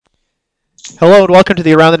Hello and welcome to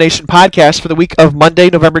the Around the Nation podcast for the week of Monday,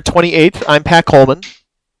 November 28th. I'm Pat Coleman.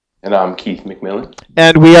 And I'm Keith McMillan.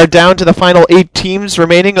 And we are down to the final 8 teams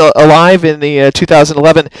remaining alive in the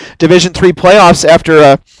 2011 Division III playoffs after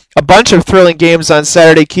a bunch of thrilling games on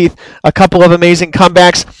Saturday, Keith. A couple of amazing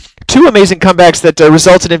comebacks. Two amazing comebacks that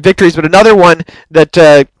resulted in victories, but another one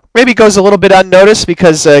that maybe goes a little bit unnoticed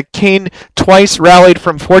because Kane twice rallied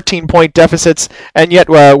from 14-point deficits and yet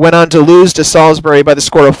went on to lose to Salisbury by the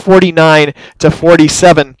score of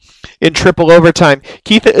 49-47 in triple overtime.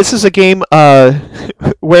 Keith, this is a game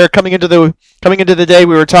where coming into the day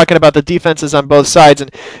we were talking about the defenses on both sides,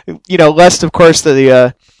 and lest of course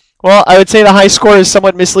well, I would say the high score is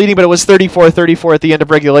somewhat misleading, but it was 34-34 at the end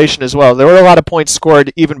of regulation as well. There were a lot of points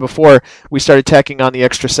scored even before we started tacking on the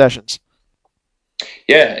extra sessions.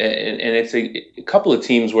 Yeah, and it's a couple of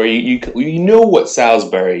teams where you know what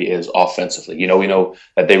Salisbury is offensively. We know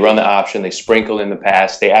that they run the option, they sprinkle in the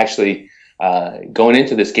pass. They actually going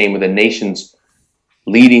into this game with the nation's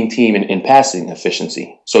leading team in passing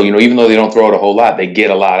efficiency. So even though they don't throw it a whole lot, they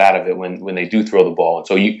get a lot out of it when they do throw the ball. And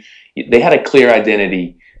so they had a clear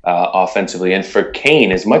identity offensively. And for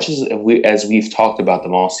Kane, as much as we've talked about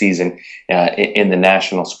them all season in the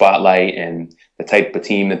national spotlight and the type of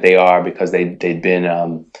team that they are because they'd been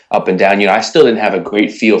up and down, I still didn't have a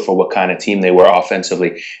great feel for what kind of team they were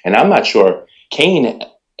offensively. And I'm not sure Kane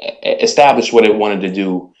established what it wanted to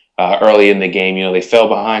do early in the game. They fell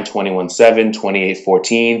behind 21-7,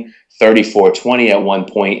 28-14, 34-20 at one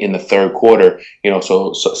point in the third quarter.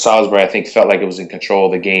 So Salisbury, I think, felt like it was in control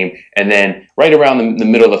of the game. And then right around the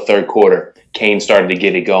middle of the third quarter, Kane started to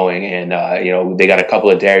get it going. And, they got a couple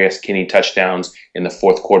of Darius Kinney touchdowns in the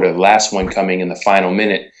fourth quarter, the last one coming in the final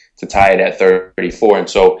minute to tie it at 34. And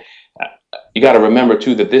so you got to remember,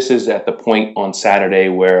 too, that this is at the point on Saturday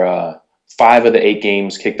where 5 of the 8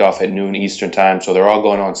 games kicked off at noon Eastern time. So they're all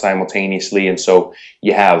going on simultaneously. And so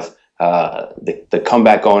you have the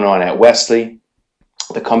comeback going on at Wesley,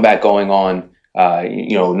 the comeback going on,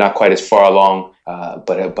 not quite as far along,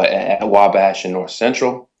 but at Wabash and North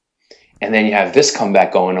Central. And then you have this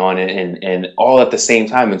comeback going on and all at the same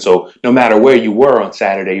time. And so no matter where you were on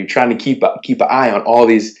Saturday, you're trying to keep an eye on all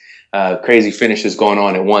these crazy finishes going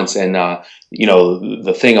on at once. And,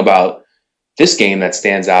 the thing about this game that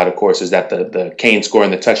stands out, of course, is that the Kane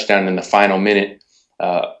scoring the touchdown in the final minute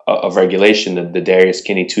of regulation, the Darius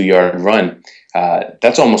Kinney 2-yard run,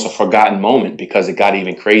 that's almost a forgotten moment because it got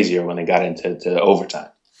even crazier when they got into overtime.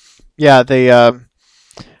 Yeah, they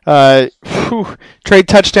trade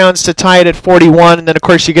touchdowns to tie it at 41, and then of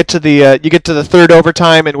course you get to the third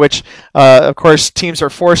overtime in which of course teams are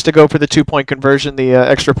forced to go for the 2-point conversion. The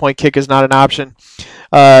extra point kick is not an option.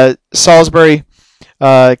 Salisbury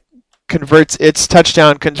converts its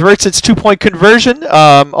 2-point conversion.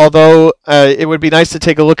 Although it would be nice to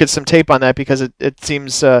take a look at some tape on that because it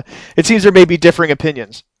seems there may be differing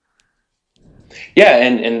opinions. Yeah,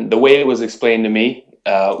 and the way it was explained to me,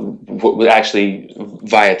 actually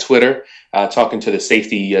via Twitter, talking to the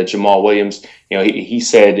safety Jamal Williams, he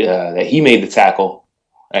said that he made the tackle.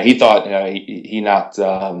 He thought he knocked,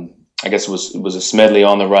 I guess it was a Smedley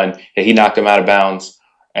on the run. He knocked him out of bounds.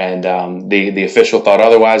 And the official thought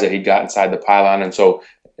otherwise, that he'd got inside the pylon. And so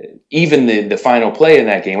even the final play in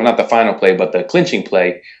that game, well, not the final play, but the clinching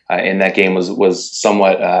play in that game was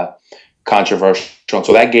somewhat controversial. And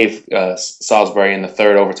so that gave Salisbury in the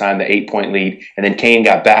third overtime the 8-point lead. And then Kane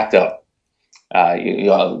got backed up.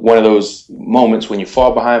 One of those moments when you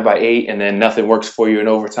fall behind by 8 and then nothing works for you in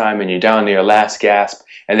overtime and you're down to your last gasp.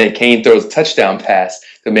 And then Kane throws a touchdown pass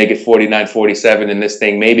to make it 49-47, and this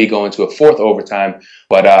thing may be going to a fourth overtime.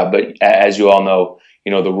 But as you all know,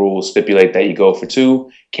 the rules stipulate that you go for 2.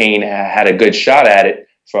 Kane had a good shot at it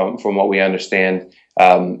from what we understand,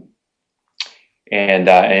 and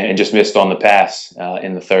just missed on the pass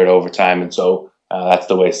in the third overtime. And so that's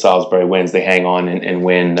the way Salisbury wins. They hang on and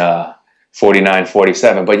win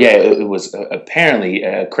 49-47. But yeah, it was apparently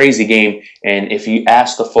a crazy game. And if you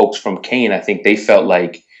ask the folks from Kane, I think they felt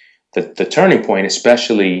like the turning point,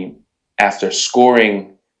 especially after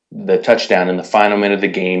scoring the touchdown in the final minute of the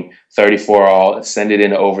game, 34 all, send it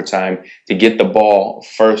into overtime, to get the ball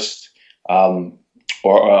first,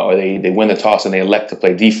 or they win the toss and they elect to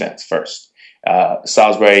play defense first.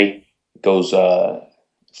 Salisbury goes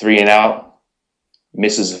 3 and out,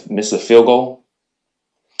 misses a field goal,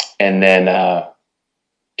 and then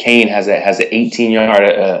Kane has an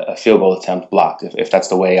 18-yard field goal attempt blocked. If that's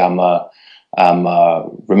the way I'm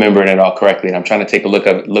remembering it all correctly, and I'm trying to take a look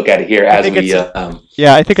at it here as we.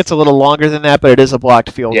 I think it's a little longer than that, but it is a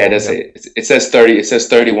blocked field goal. Yeah, it says 30. It says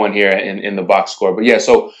 31 here in the box score. But yeah,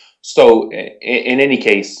 so in any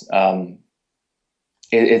case,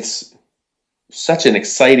 it's such an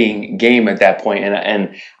exciting game at that point.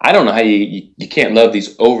 And I don't know how you can't love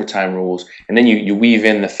these overtime rules. And then you weave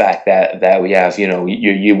in the fact that we have,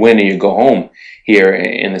 you win or you go home here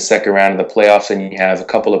in the second round of the playoffs, and you have a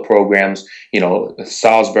couple of programs.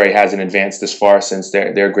 Salisbury hasn't advanced this far since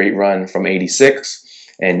their great run from '86.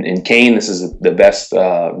 And Kane, this is the best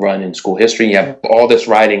run in school history. You have all this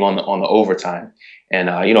riding on the overtime. And,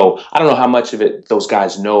 I don't know how much of it those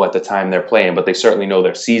guys know at the time they're playing, but they certainly know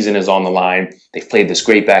their season is on the line. They've played this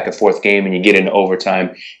great back and forth game, and you get into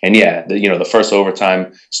overtime. And, the first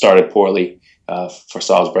overtime started poorly for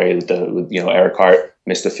Salisbury. Eric Hart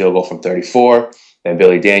missed a field goal from 34. Then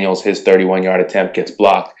Billy Daniels, his 31-yard attempt gets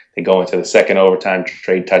blocked. They go into the second overtime,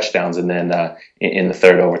 trade touchdowns, and then in the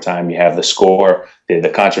third overtime, you have the score,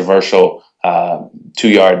 the controversial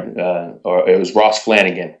 2-yard, or it was Ross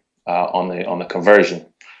Flanagan on the conversion.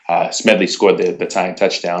 Smedley scored the tying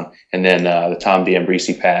touchdown, and then the Tom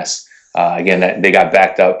D'Ambrisi pass. Again, they got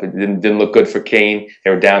backed up. It didn't look good for Kane.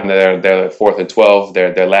 They were down to their 4th and 12,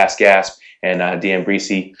 their last gasp, and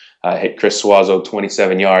D'Ambrisi hit Chris Suazo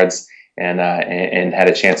 27 yards. And had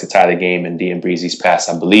a chance to tie the game. And D'Ambrisi's pass,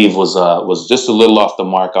 I believe, was just a little off the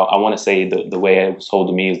mark. I want to say the way it was told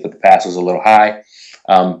to me is that the pass was a little high.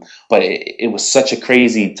 But it was such a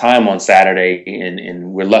crazy time on Saturday,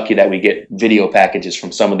 and we're lucky that we get video packages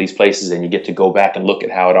from some of these places, and you get to go back and look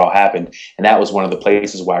at how it all happened. And that was one of the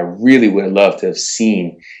places where I really would have loved to have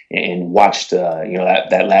seen and watched,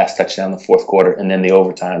 that last touchdown in the fourth quarter, and then the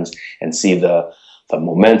overtimes, and see the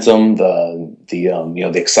momentum,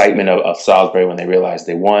 the excitement of Salisbury when they realized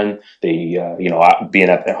they won, being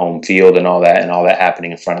at their home field and all that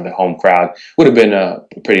happening in front of the home crowd would have been a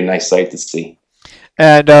pretty nice sight to see.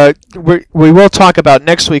 And we will talk about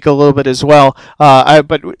next week a little bit as well.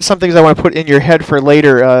 But some things I want to put in your head for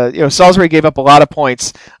later. Salisbury gave up a lot of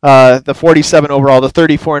points. The 47 overall, the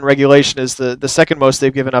 34 in regulation is the second most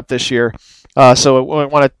they've given up this year. So I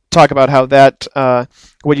want to talk about how that.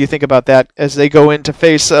 What do you think about that as they go in to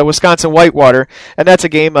face Wisconsin Whitewater? And that's a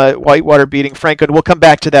game Whitewater beating Franklin. We'll come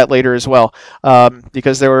back to that later as well,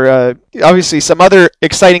 because there were obviously some other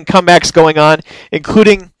exciting comebacks going on,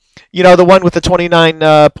 including the one with the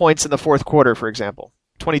 29 points in the fourth quarter, for example.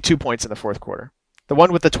 22 points in the fourth quarter. The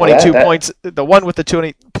one with the 22 points, the one with the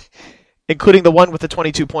 20, including the one with the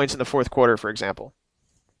 22 points in the fourth quarter, for example.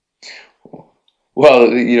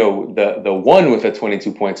 Well, the one with the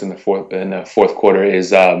 22 points in the fourth quarter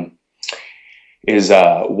is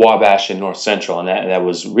Wabash and North Central, and that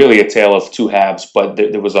was really a tale of two halves. But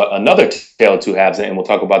there was another tale of two halves, and we'll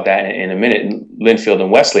talk about that in a minute. Linfield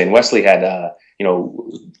and Wesley had a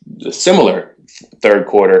similar third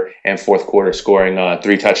quarter and fourth quarter, scoring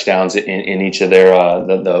 3 touchdowns in each of their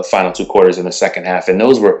the final 2 quarters in the second half. And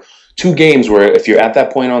those were 2 games where, if you're at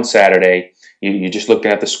that point on Saturday, you're just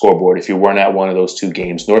looking at the scoreboard. If you weren't at one of those 2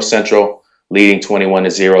 games, North Central leading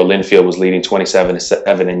 21-0, Linfield was leading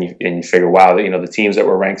 27-7, and you figure, wow, the teams that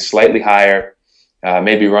were ranked slightly higher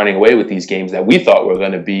maybe running away with these games that we thought were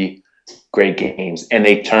going to be great games, and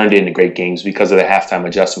they turned into great games because of the halftime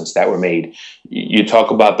adjustments that were made. You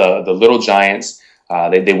talk about the Little Giants.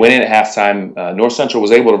 They went in at halftime. North Central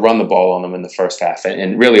was able to run the ball on them in the first half,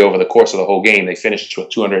 and really over the course of the whole game, they finished with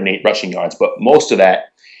 208 rushing yards, but most of that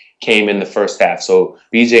came in the first half. So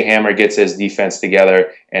BJ Hammer gets his defense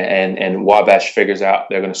together, and Wabash figures out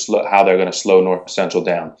how they're going to slow North Central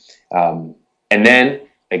down. And then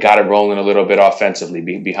they got it rolling a little bit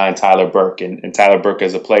offensively behind Tyler Burke. And Tyler Burke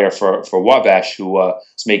is a player for Wabash who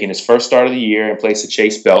is making his first start of the year in place of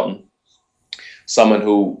Chase Belton. Someone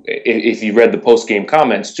who, if you read the post-game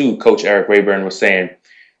comments too, Coach Eric Rayburn was saying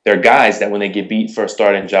they're guys that when they get beat for a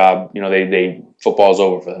starting job, they football's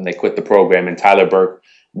over for them. They quit the program. And Tyler Burke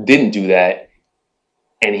didn't do that,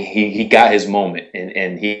 and he got his moment,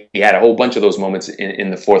 and he had a whole bunch of those moments in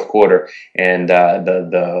the fourth quarter, and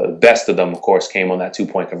the best of them, of course, came on that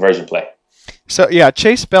 2-point conversion play. So yeah,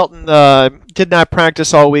 Chase Belton did not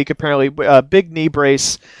practice all week, apparently. Big knee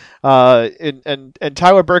brace, and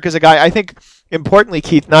Tyler Burke is a guy, I think, importantly,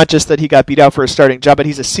 Keith, not just that he got beat out for a starting job, but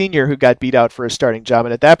he's a senior who got beat out for a starting job,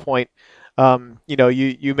 and at that point,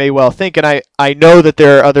 you may well think, and I know that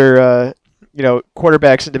there are other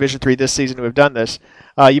quarterbacks in Division III this season who have done this.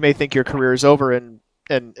 You may think your career is over and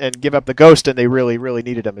give up the ghost, and they really, really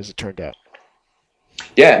needed him, as it turned out.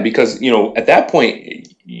 Yeah, because at that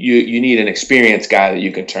point you need an experienced guy that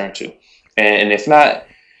you can turn to, and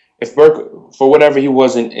if Burke, for whatever he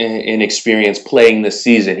wasn't in experience playing this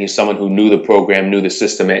season, he's someone who knew the program, knew the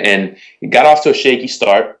system, and he got off to a shaky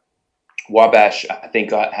start. Wabash, I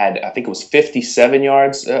think it was 57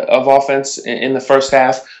 yards of offense in the first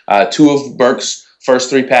half. 2 of Burke's first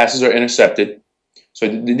 3 passes are intercepted. So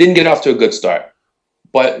they didn't get off to a good start.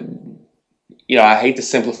 But, I hate to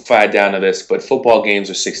simplify it down to this, but football games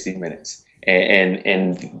are 60 minutes.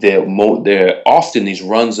 And they're often these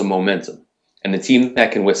runs of momentum. And the team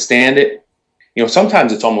that can withstand it,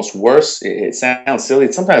 sometimes it's almost worse. It sounds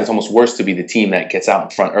silly. Sometimes it's almost worse to be the team that gets out in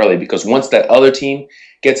front early, because once that other team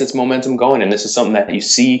gets its momentum going, and this is something that you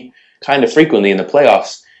see kind of frequently in the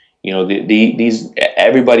playoffs,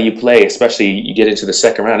 everybody you play, especially you get into the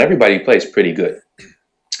second round, everybody you play is pretty good.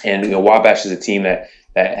 And Wabash is a team that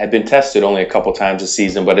had been tested only a couple times this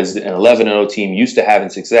season, but is an 11-0 team, used to having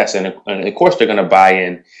success. And of course, they're going to buy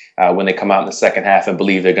in when they come out in the second half and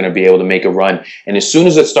believe they're going to be able to make a run. And as soon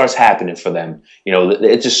as it starts happening for them,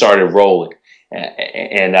 it just started rolling.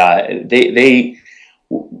 And they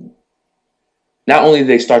not only did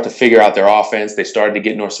they start to figure out their offense, they started to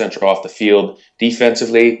get North Central off the field.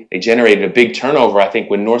 Defensively, they generated a big turnover, I think,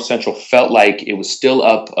 when North Central felt like it was still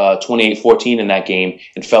up 28-14 in that game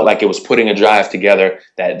and felt like it was putting a drive together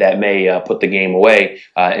that may put the game away.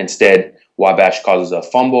 Instead, Wabash causes a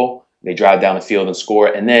fumble. They drive down the field and score.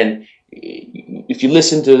 And then if you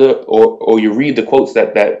listen to or you read the quotes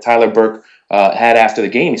that Tyler Burke had after the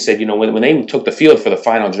game, he said, when they took the field for the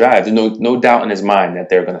final drive, there's no doubt in his mind that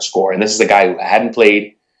they're going to score. And this is a guy who hadn't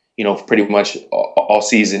played, pretty much all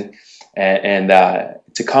season. And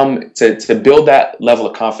to come to build that level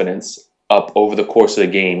of confidence up over the course of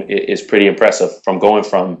the game is pretty impressive. From going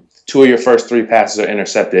from 2 of your first 3 passes are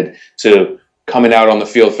intercepted to coming out on the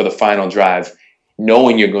field for the final drive,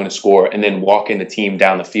 knowing you're going to score, and then walking the team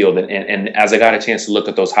down the field. And as I got a chance to look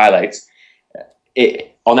at those highlights,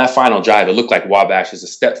 on that final drive, it looked like Wabash is a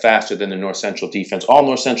step faster than the North Central defense. All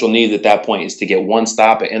North Central needs at that point is to get one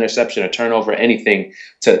stop, an interception, a turnover, anything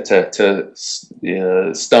to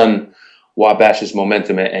stun Wabash's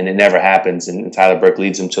momentum, and it never happens. And Tyler Burke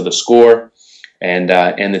leads them to the score and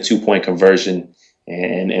the 2-point conversion.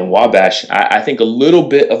 And Wabash, I think, a little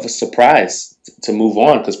bit of a surprise to move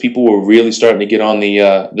on, because people were really starting to get on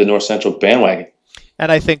the North Central bandwagon.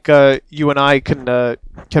 And I think you and I can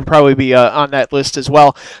probably be on that list as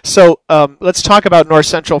well. So let's talk about North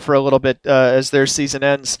Central for a little bit as their season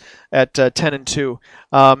ends at 10-2.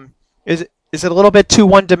 Is it a little bit too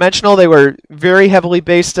one-dimensional? They were very heavily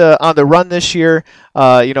based on the run this year.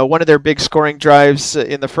 One of their big scoring drives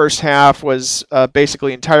in the first half was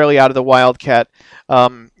basically entirely out of the Wildcat.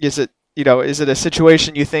 Is it a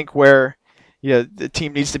situation you think where the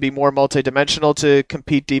team needs to be more multidimensional to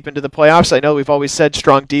compete deep into the playoffs? I know we've always said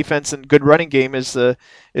strong defense and good running game are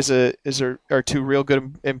two real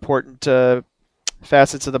good important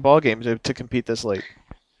facets of the ball game to compete this late.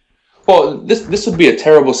 Well, this would be a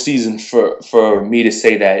terrible season for me to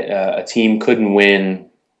say that a team couldn't win,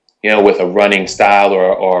 with a running style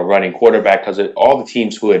or a running quarterback, because all the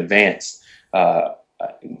teams who advance,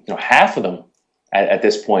 half of them at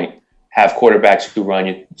this point have quarterbacks who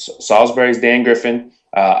run. Salisbury's Dan Griffin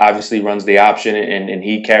obviously runs the option, and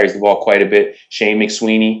he carries the ball quite a bit. Shane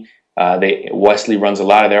McSweeney, Wesley runs a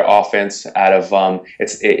lot of their offense out of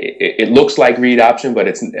it looks like read option, but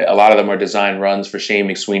it's a lot of them are design runs for Shane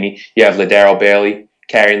McSweeney. You have LaDarrell Bailey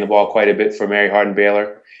carrying the ball quite a bit for Mary Hardin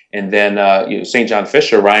Baylor, and then St. John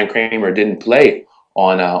Fisher. Ryan Kramer didn't play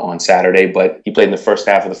on Saturday, but he played in the first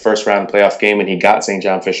half of the first round playoff game, and he got St.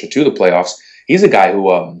 John Fisher to the playoffs. He's a guy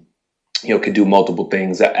who could do multiple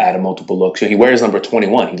things at a multiple looks. He wears number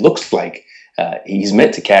 21. He looks like he's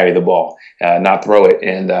meant to carry the ball, not throw it,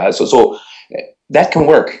 and so that can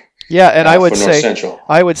work. Yeah, and I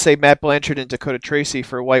would say Matt Blanchard and Dakota Tracy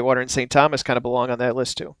for Whitewater and St. Thomas kind of belong on that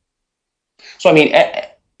list too. So I mean,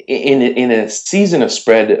 in a season of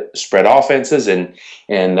spread offenses and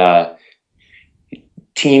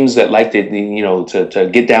teams that like to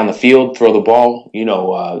get down the field, throw the ball,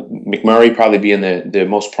 McMurray probably being the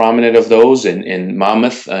most prominent of those, and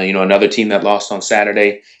Monmouth, another team that lost on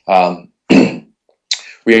Saturday.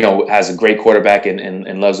 Rio has a great quarterback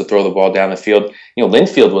and loves to throw the ball down the field.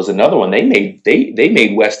 Linfield was another one. They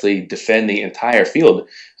made Wesley defend the entire field.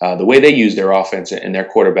 The way they used their offense and their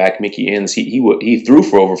quarterback, Mickey Inns, he threw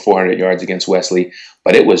for over 400 yards against Wesley,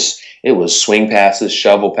 but it was swing passes,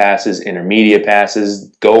 shovel passes, intermediate passes,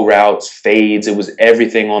 go routes, fades. It was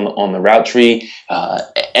everything on the route tree,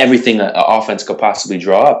 everything an offense could possibly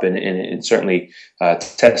draw up, and it certainly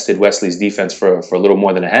tested Wesley's defense for a little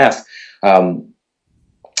more than a half.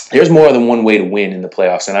 There's more than one way to win in the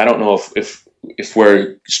playoffs, and I don't know if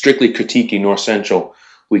we're strictly critiquing North Central,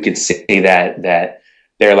 we could say that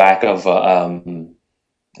their lack of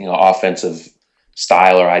offensive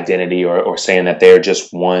style or identity, or saying that they're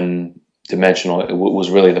just one dimensional was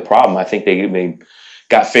really the problem. I think they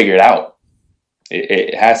got figured out,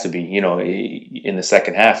 it has to be, in the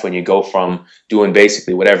second half when you go from doing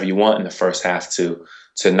basically whatever you want in the first half to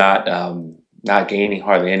not gaining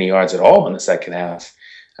hardly any yards at all in the second half.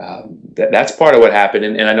 That's part of what happened,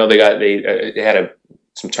 and I know they had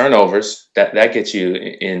some turnovers that gets you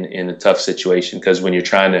in a tough situation, because when you're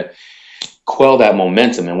trying to quell that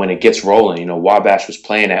momentum and when it gets rolling, Wabash was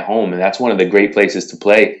playing at home, and that's one of the great places to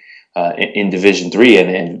play in Division III,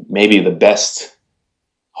 and maybe the best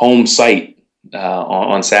home site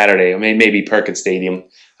on Saturday. I mean, maybe Perkins Stadium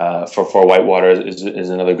for Whitewater is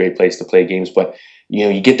another great place to play games, but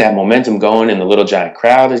you get that momentum going, and the Little Giant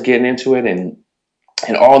crowd is getting into it, and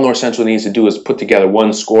all North Central needs to do is put together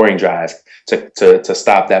one scoring drive to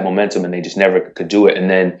stop that momentum, and they just never could do it. And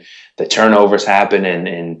then the turnovers happen,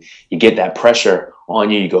 and you get that pressure on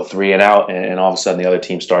you. You go 3 and out, and all of a sudden the other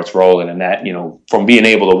team starts rolling. And that, from being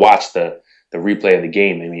able to watch the replay of the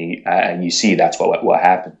game, I mean, you see that's what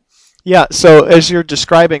happened. Yeah. So as you're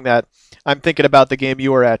describing that, I'm thinking about the game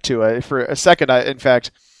you were at too. For a second, in fact,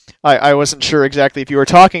 I wasn't sure exactly if you were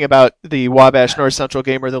talking about the Wabash North Central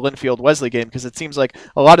game or the Linfield Wesley game, because it seems like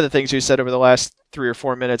a lot of the things you said over the last 3 or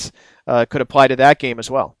 4 minutes could apply to that game as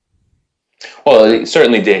well. Well, it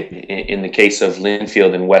certainly did in the case of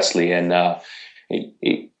Linfield and Wesley, and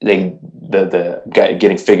the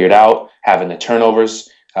getting figured out, having the turnovers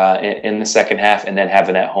in the second half, and then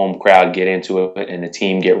having that home crowd get into it and the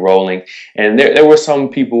team get rolling. And there were some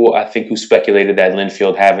people, I think, who speculated that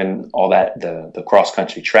Linfield having all that the cross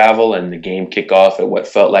country travel and the game kickoff at what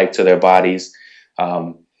felt like to their bodies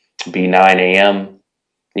be 9 a.m.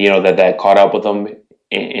 That caught up with them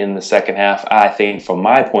in the second half. I think, from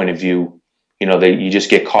my point of view, you just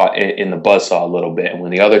get caught in the buzzsaw a little bit, and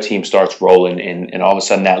when the other team starts rolling, and all of a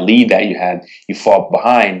sudden that lead that you had, you fall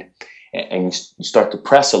behind, and you start to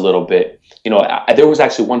press a little bit. There was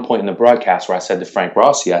actually one point in the broadcast where I said to Frank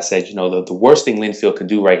Rossi, I said, the worst thing Linfield could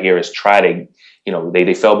do right here is try to,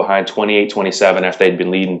 they fell behind 28-27 after they'd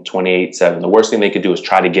been leading 28-7. The worst thing they could do is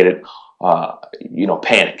try to get it,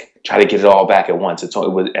 panic, try to get it all back at once. It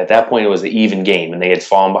was, at that point, it was an even game, and they had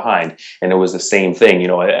fallen behind, and it was the same thing.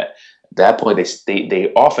 At that point,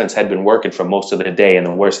 the offense had been working for most of the day, and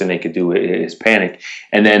the worst thing they could do is panic.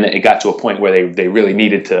 And then it got to a point where they really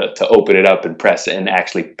needed to open it up and press and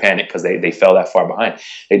actually panic, because they fell that far behind.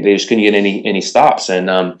 They just couldn't get any stops. And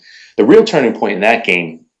the real turning point in that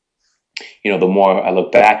game, the more I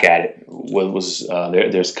look back at it, was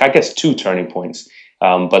there's, I guess, 2 turning points.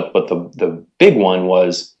 But the big one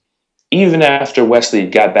was, even after Wesley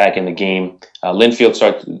got back in the game, Linfield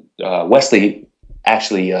started. Wesley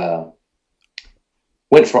actually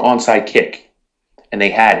went for onside kick, and they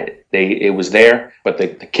had it. It was there, but the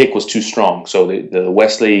kick was too strong. So the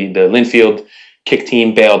Linfield kick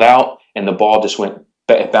team bailed out, and the ball just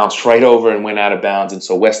bounced right over and went out of bounds. And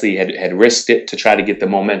so Wesley had risked it to try to get the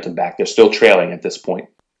momentum back. They're still trailing at this point.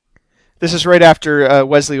 This is right after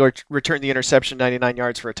Wesley returned the interception 99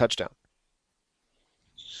 yards for a touchdown.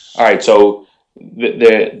 All right, so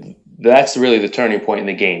that's really the turning point in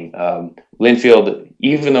the game. Linfield,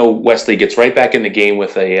 even though Wesley gets right back in the game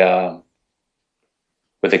Linfield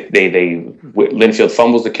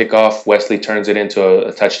fumbles the kickoff, Wesley turns it into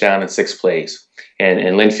a touchdown in 6 plays, and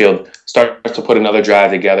Linfield starts to put another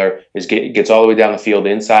drive together. Gets all the way down the field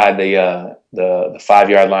inside the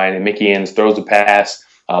 5-yard line, and Mickey Inns throws the pass.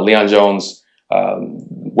 Leon Jones,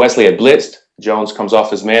 Wesley had blitzed. Jones comes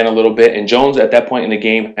off his man a little bit, and Jones at that point in the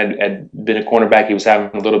game had been a cornerback. He was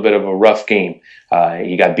having a little bit of a rough game.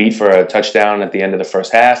 He got beat for a touchdown at the end of the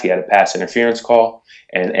first half. He had a pass interference call,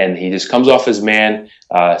 and he just comes off his man,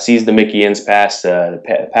 sees the Mickey Inns pass,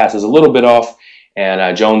 passes a little bit off,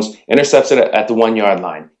 and Jones intercepts it at the 1-yard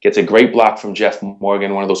line. Gets a great block from Jeff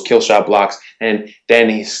Morgan, one of those kill shot blocks, and then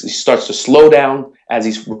he starts to slow down as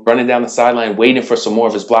he's running down the sideline, waiting for some more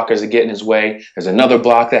of his blockers to get in his way. There's another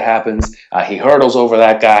block that happens. He hurdles over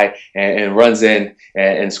that guy and runs in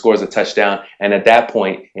and scores a touchdown. And at that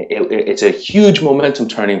point, it's a huge momentum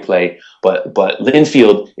turning play, but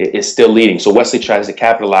Linfield is still leading. So Wesley tries to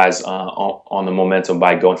capitalize on the momentum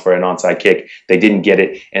by going for an onside kick. They didn't get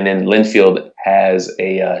it. And then Linfield has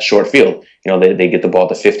a short field. They get the ball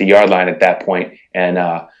at the 50-yard line at that point, and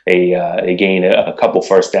they gain a couple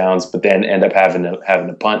first downs, but then end up having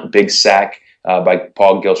to punt. Big sack by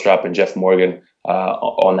Paul Gilstrap and Jeff Morgan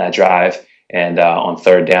on that drive, and on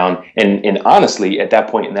 3rd down. And honestly, at that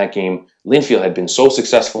point in that game, Linfield had been so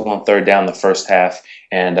successful on 3rd down the first half,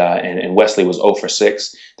 and Wesley was 0 for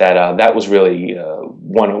 6. That was really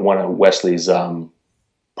one of Wesley's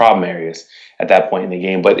problem areas at that point in the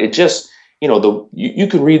game. But it just, you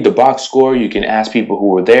can read the box score, you can ask people who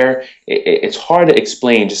were there. It's hard to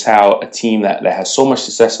explain just how a team that has so much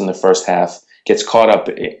success in the first half gets caught up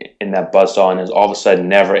in that buzzsaw and is all of a sudden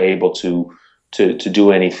never able to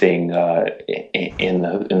do anything in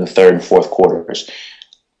the third and fourth quarters.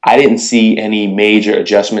 I didn't see any major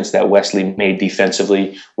adjustments that Wesley made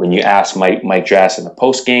defensively. When you asked Mike Drass in the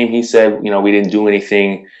post game, he said, we didn't do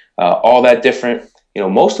anything all that different.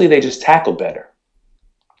 Mostly they just tackled better.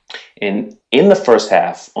 And in the first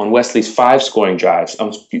half, on Wesley's 5 scoring drives,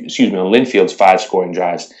 on Linfield's 5 scoring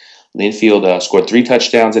drives, Linfield scored 3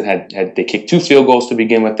 touchdowns and they kicked 2 field goals to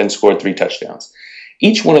begin with, then scored 3 touchdowns.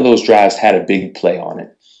 Each one of those drives had a big play on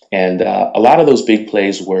it. And a lot of those big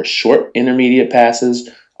plays were short intermediate passes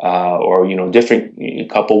or, different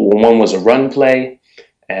couple. One was a run play,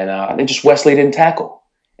 and just Wesley didn't tackle.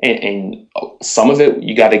 And some of it,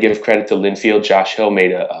 you got to give credit to Linfield. Josh Hill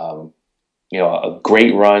made a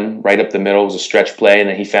great run right up the middle. It was a stretch play, and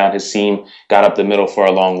then he found his seam, got up the middle for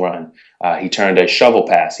a long run. He turned a shovel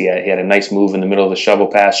pass. He had a nice move in the middle of the shovel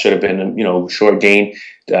pass. Should have been, short gain,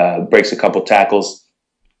 breaks a couple tackles,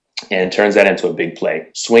 and turns that into a big play.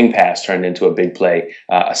 Swing pass turned into a big play.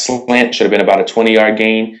 A slant should have been about a 20-yard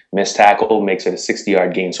gain. Missed tackle makes it a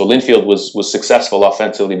 60-yard gain. So Linfield was successful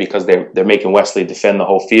offensively because they're making Wesley defend the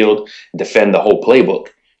whole field, defend the whole playbook.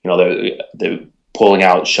 They're pulling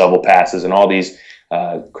out shovel passes and all these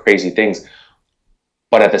crazy things.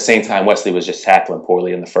 But at the same time, Wesley was just tackling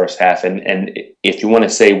poorly in the first half. And if you want to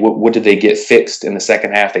say, what did they get fixed in the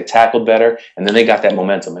second half? They tackled better, and then they got that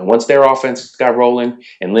momentum. And once their offense got rolling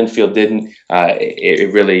and Linfield didn't,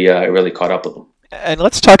 it really caught up with them. And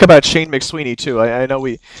let's talk about Shane McSweeney, too. I know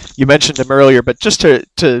you mentioned him earlier, but just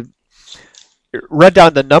to read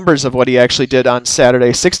down the numbers of what he actually did on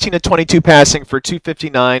Saturday. 16 of 22 passing for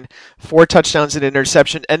 259, 4 touchdowns and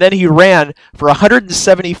interception, and then he ran for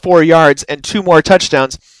 174 yards and 2 more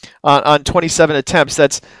touchdowns on 27 attempts.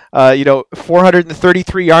 That's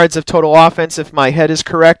 433 yards of total offense, if my head is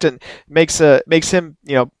correct, and makes him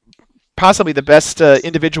possibly the best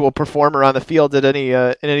individual performer on the field at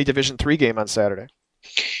in any Division III game on Saturday.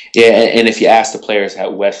 Yeah, and if you ask the players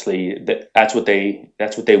at Wesley, that's what they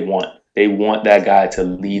want. They want that guy to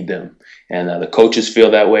lead them, and the coaches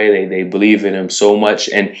feel that way. They believe in him so much,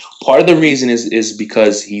 and part of the reason is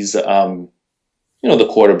because he's the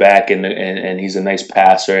quarterback, and he's a nice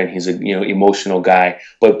passer, and he's a emotional guy.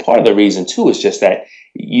 But part of the reason too is just that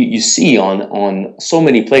you see on so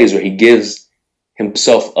many plays where he gives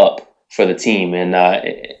himself up for the team, and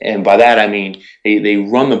by that I mean they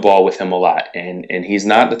run the ball with him a lot, and he's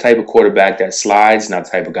not the type of quarterback that slides, not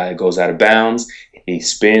the type of guy that goes out of bounds. He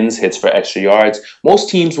spins, hits for extra yards. Most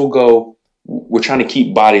teams will go, we're trying to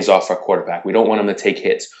keep bodies off our quarterback. We don't want him to take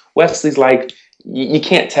hits. Wesley's like, you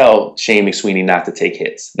can't tell Shane McSweeney not to take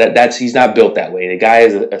hits. He's not built that way. The guy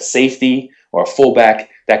is a safety or a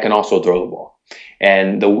fullback that can also throw the ball.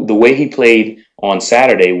 And the way he played on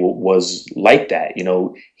Saturday was like that.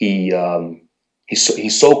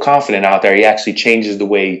 He's so confident out there. He actually changes the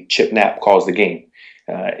way Chip Knapp calls the game.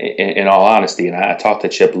 In all honesty, and I talked to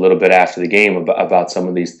Chip a little bit after the game about some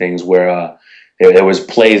of these things where there was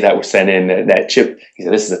plays that were sent in that Chip, he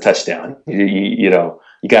said, "This is a touchdown. You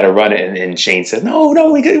got to run it." And Shane said, "No,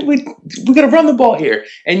 we got to run the ball here."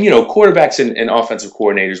 And quarterbacks and offensive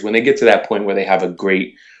coordinators, when they get to that point where they have a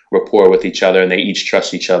great rapport with each other and they each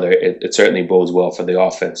trust each other, it certainly bodes well for the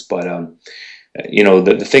offense. But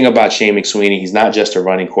the thing about Shane McSweeney, he's not just a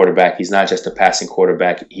running quarterback. He's not just a passing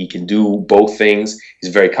quarterback. He can do both things. He's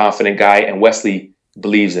a very confident guy, and Wesley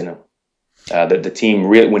believes in him. The team,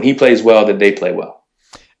 when he plays well, that they play well.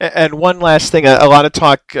 And one last thing, a lot of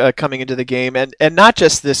talk coming into the game, and not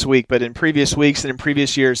just this week, but in previous weeks and in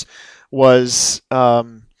previous years, was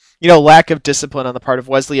lack of discipline on the part of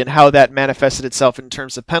Wesley and how that manifested itself in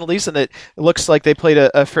terms of penalties. And it looks like they played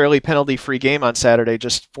a fairly penalty-free game on Saturday,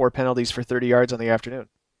 just 4 penalties for 30 yards on the afternoon.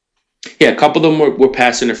 Yeah, a couple of them were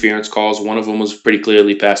pass interference calls. One of them was pretty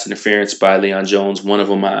clearly pass interference by Leon Jones. One of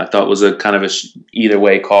them I thought was a kind of a either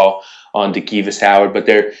way call on DeKevis Howard. But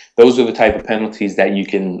those are the type of penalties that you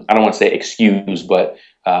can, I don't want to say excuse, but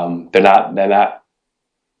they're not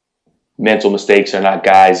mental mistakes. They're not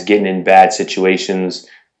guys getting in bad situations,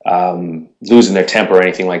 losing their temper or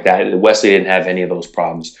anything like that. Wesley didn't have any of those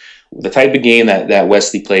problems. The type of game that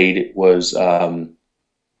Wesley played was the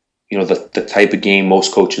type of game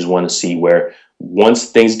most coaches want to see, where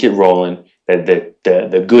once things get rolling, that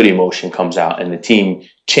the good emotion comes out, and the team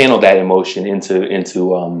channeled that emotion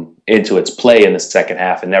into its play in the second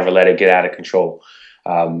half and never let it get out of control.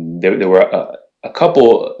 There were a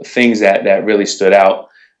couple things that really stood out.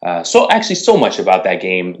 So much about that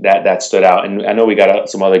game that stood out, and I know we got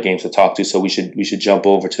some other games to talk to, so we should jump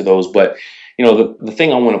over to those. But the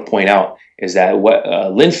thing I want to point out is that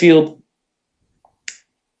Linfield,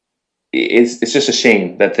 it's just a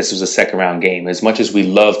shame that this was a second round game. As much as we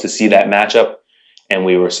love to see that matchup, and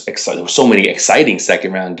we were excited, there were so many exciting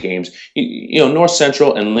second round games. North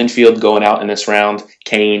Central and Linfield going out in this round.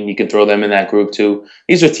 Kane, you can throw them in that group too.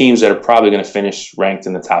 These are teams that are probably going to finish ranked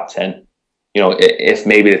in the top 10. If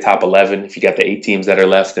maybe the top 11, if you got the 8 teams that are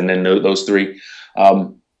left, and then those 3.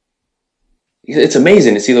 It's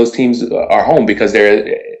amazing to see those teams are home because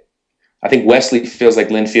I think Wesley feels like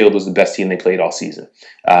Linfield was the best team they played all season.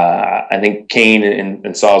 I think Kane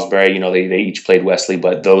and Salisbury, they each played Wesley,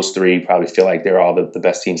 but those 3 probably feel like they're all the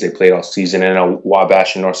best teams they played all season. And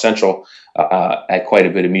Wabash and North Central had quite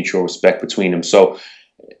a bit of mutual respect between them. So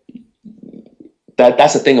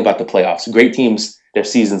that's the thing about the playoffs. Great teams, their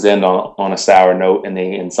seasons end on a sour note,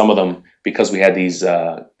 and some of them, because we had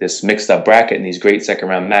this mixed up bracket and these great second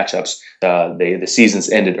round matchups, the seasons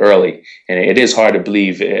ended early, and it is hard to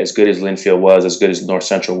believe, as good as Linfield was, as good as North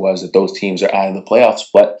Central was, that those teams are out of the playoffs.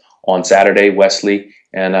 But on Saturday, Wesley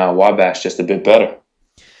and Wabash just a bit better.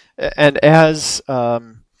 And as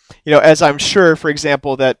as I'm sure, for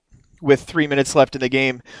example, that with 3 minutes left in the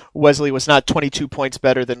game, Wesley was not 22 points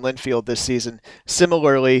better than Linfield this season.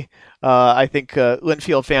 Similarly, I think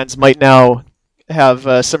Linfield fans might now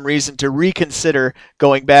have some reason to reconsider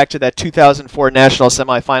going back to that 2004 national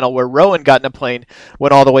semifinal where Rowan got in a plane,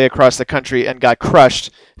 went all the way across the country, and got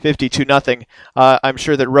crushed 52-0. I'm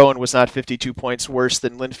sure that Rowan was not 52 points worse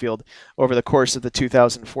than Linfield over the course of the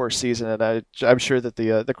 2004 season, and I'm sure that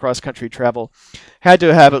the cross-country travel had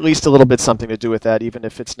to have at least a little bit something to do with that, even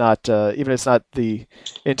if it's not the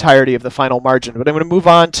entirety of the final margin. But I'm going to move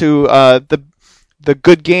on to the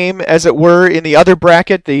good game, as it were, in the other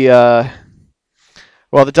bracket, the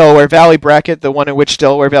Delaware Valley bracket, the one in which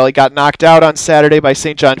Delaware Valley got knocked out on Saturday by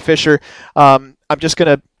St. John Fisher. I'm just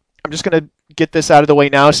gonna get this out of the way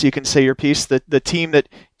now, so you can say your piece. The team that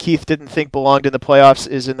Keith didn't think belonged in the playoffs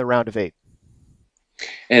is in the round of 8.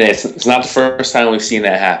 And it's not the first time we've seen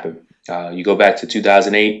that happen. You go back to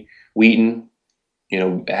 2008, Wheaton,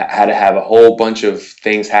 had to have a whole bunch of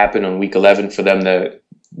things happen on week 11 for them to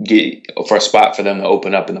for a spot for them to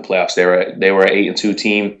open up in the playoffs. They were an 8-2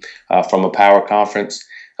 team from a power conference.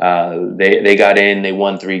 They got in, they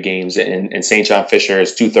won 3 games, and St. John Fisher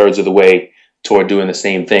is 2/3 of the way toward doing the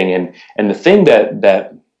same thing. And the thing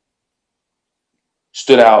that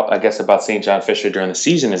stood out, I guess, about St. John Fisher during the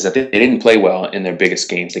season is that they didn't play well in their biggest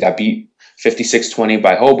games. They got beat 56-20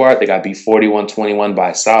 by Hobart. They got beat 41-21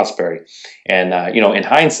 by Salisbury. And in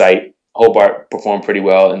hindsight, Hobart performed pretty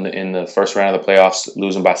well in the first round of the playoffs,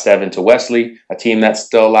 losing by 7 to Wesley, a team that's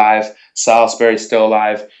still alive. Salisbury's still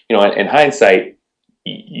alive. In hindsight,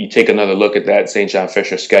 you take another look at that St. John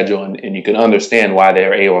Fisher schedule, and you can understand why they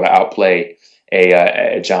were able to outplay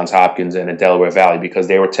a Johns Hopkins and a Delaware Valley, because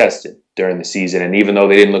they were tested during the season. And even though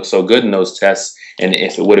they didn't look so good in those tests, and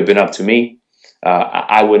if it would have been up to me,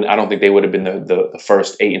 I don't think they would have been the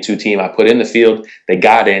first 8-2 team I put in the field. They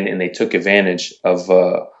got in and they took advantage of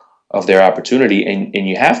their opportunity, and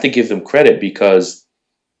you have to give them credit because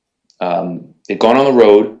they've gone on the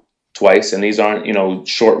road twice, and these aren't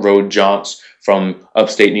short road jaunts from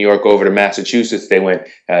upstate New York over to Massachusetts. They went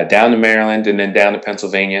down to Maryland and then down to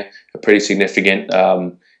Pennsylvania, pretty significant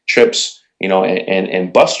trips,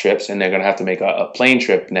 and bus trips, and they're going to have to make a plane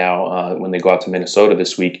trip now when they go out to Minnesota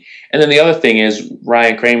this week. And then the other thing is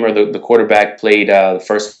Ryan Kramer, the quarterback, played the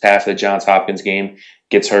first half of the Johns Hopkins game,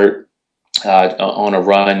 gets hurt on a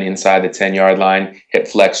run inside the 10-yard line, hip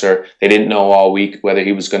flexor. They didn't know all week whether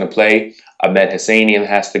he was going to play. Ahmed Hassanian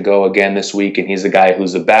has to go again this week, and he's a guy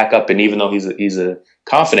who's a backup. And even though he's a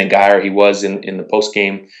confident guy, or he was in the post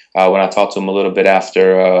game when I talked to him a little bit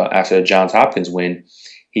after the Johns Hopkins win,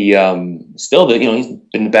 he still he's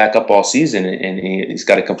been back up all season, and he's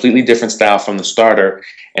got a completely different style from the starter.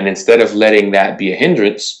 And instead of letting that be a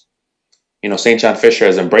hindrance, St. John Fisher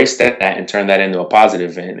has embraced that and turned that into a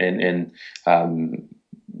positive. And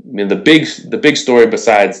the big story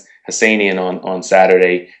besides Hassanian on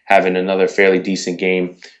Saturday having another fairly decent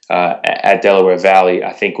game at Delaware Valley,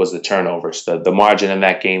 I think, was the turnovers. The margin in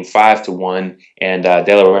that game, 5-1, and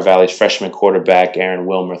Delaware Valley's freshman quarterback Aaron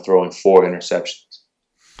Wilmer throwing 4 interceptions.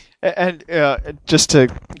 And just to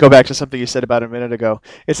go back to something you said about a minute ago,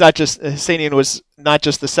 it's not just Hassanian was not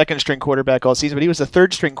just the second string quarterback all season, but he was the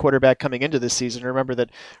third string quarterback coming into this season. Remember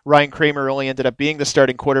that Ryan Kramer only ended up being the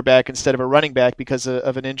starting quarterback instead of a running back because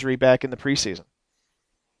of an injury back in the preseason.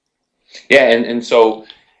 Yeah, and so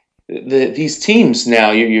these teams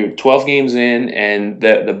now, you're 12 games in, and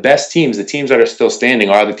the best teams, the teams that are still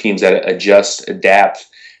standing, are the teams that adjust, adapt,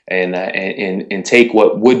 and take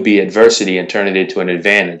what would be adversity and turn it into an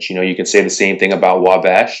advantage. You can say the same thing about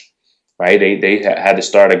Wabash, right? They had to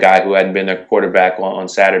start a guy who hadn't been their quarterback on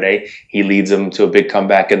Saturday. He leads them to a big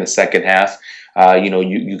comeback in the second half.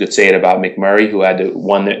 You could say it about McMurray, who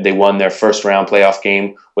they won their first round playoff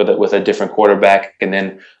game with a different quarterback, and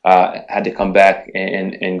then had to come back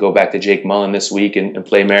and go back to Jake Mullen this week and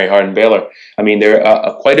play Mary Hardin Baylor. I mean, there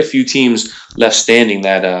are quite a few teams left standing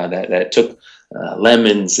that took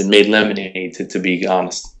lemons and made lemonade. To be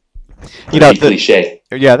honest, cliche.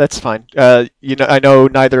 Yeah, that's fine. I know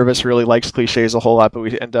neither of us really likes cliches a whole lot, but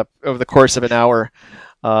we end up over the course of an hour.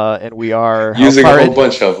 And we are using a whole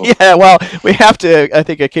bunch of them. Yeah, well, we have to, I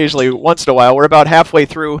think, occasionally, once in a while. We're about halfway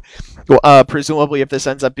through, presumably, if this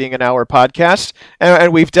ends up being an hour podcast.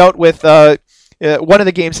 And we've dealt with one of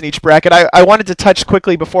the games in each bracket. I wanted to touch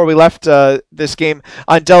quickly before we left this game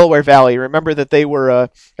on Delaware Valley. Remember that they were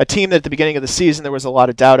a team that at the beginning of the season there was a lot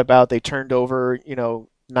of doubt about. They turned over,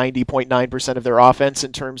 90.9% of their offense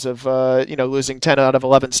in terms of, losing 10 out of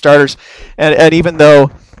 11 starters. And even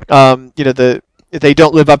though, they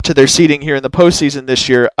don't live up to their seeding here in the postseason this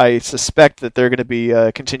year, I suspect that they're going to be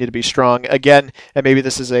continue to be strong again, and maybe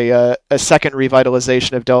this is a second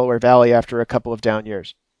revitalization of Delaware Valley after a couple of down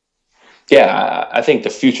years. Yeah, I think the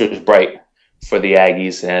future is bright for the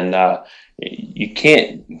Aggies, and you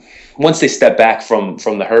can't. Once they step back from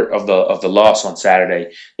the hurt of the loss on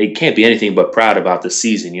Saturday, they can't be anything but proud about the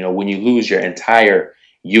season. When you lose your entire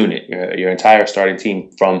unit, your entire starting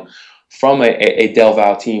team from a Del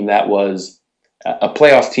Val team that was a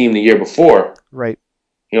playoff team the year before, right?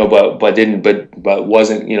 But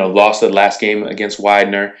wasn't, lost the last game against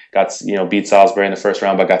Widener, got, beat Salisbury in the first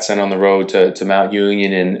round, but got sent on the road to Mount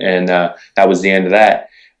Union, and that was the end of that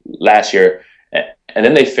last year. And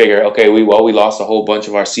then they figure, okay, we lost a whole bunch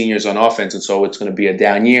of our seniors on offense, and so it's going to be a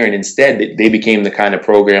down year. And instead, they became the kind of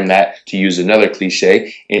program that, to use another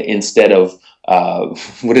cliche, instead of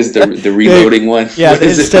what is the reloading one? Yeah,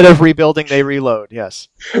 instead of rebuilding, they reload. Yes,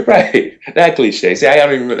 right. That cliche. See, I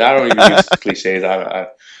don't even use cliches.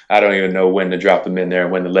 I don't even know when to drop them in there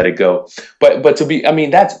and when to let it go. But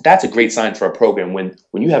that's a great sign for a program when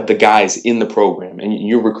you have the guys in the program and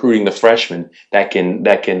you're recruiting the freshmen that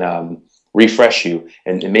can refresh you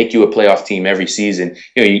and make you a playoff team every season.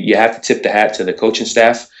 You have to tip the hat to the coaching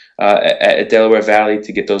staff at Delaware Valley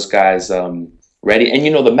to get those guys ready.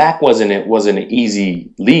 And the MAC wasn't an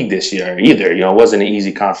easy league this year either. It wasn't an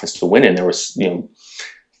easy conference to win in. There was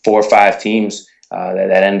 4 or 5 teams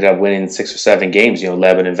that ended up winning 6 or 7 games.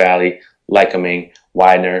 Lebanon Valley, Lycoming,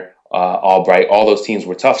 Widener, Albright. All those teams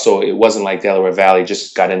were tough. So it wasn't like Delaware Valley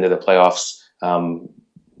just got into the playoffs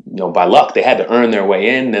by luck. They had to earn their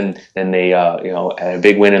way in. Then they had a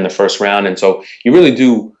big win in the first round. And so you really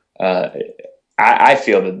do. I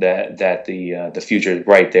feel that the future is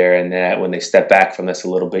bright there, and that when they step back from this a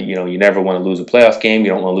little bit, you never want to lose a playoff game. You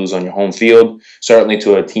don't want to lose on your home field. Certainly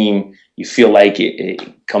to a team you feel like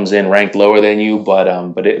it comes in ranked lower than you, but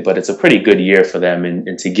it's a pretty good year for them,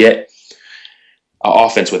 and to get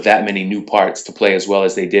offense with that many new parts to play as well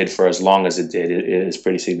as they did for as long as it did, it is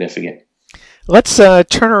pretty significant. Let's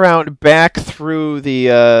turn around back through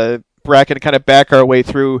the bracket and kind of back our way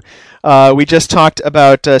through. We just talked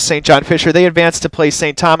about St. John Fisher. They advanced to play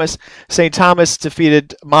St. Thomas. St. Thomas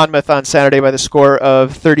defeated Monmouth on Saturday by the score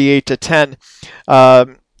of 38-10.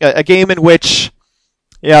 A game in which,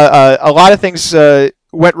 a lot of things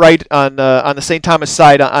went right on the St. Thomas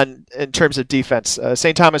side in terms of defense.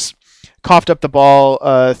 St. Thomas coughed up the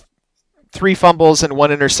ball, 3 fumbles and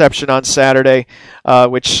 1 interception on Saturday,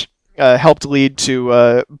 which helped lead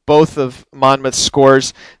to both of Monmouth's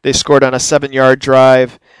scores. They scored on a 7-yard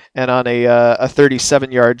drive and on a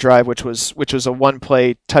 37-yard drive, which was a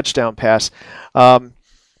 1-play touchdown pass.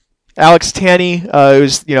 Alex Tanney,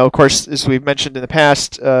 who's, of course, as we've mentioned in the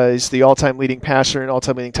past, is the all-time leading passer and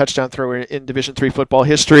all-time leading touchdown thrower in Division III football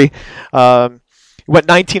history. Went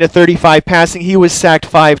 19 of 35 passing. He was sacked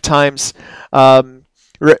 5 times.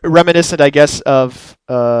 Reminiscent, I guess, of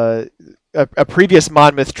a previous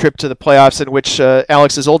Monmouth trip to the playoffs in which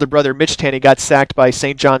Alex's older brother, Mitch Tanney, got sacked by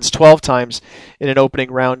St. John's 12 times in an opening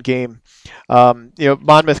round game.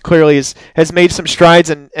 Monmouth clearly has made some strides,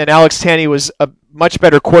 and Alex Tanney was a much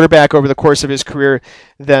better quarterback over the course of his career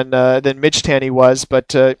than Mitch Tanney was.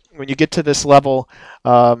 But when you get to this level,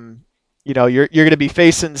 you're going to be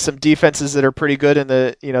facing some defenses that are pretty good, and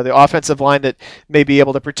the offensive line that may be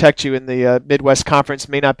able to protect you in the Midwest Conference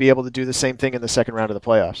may not be able to do the same thing in the second round of the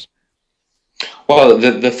playoffs. Well,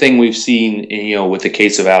 the thing we've seen, with the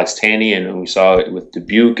case of Alex Tanney, and we saw it with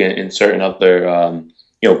Dubuque and certain other,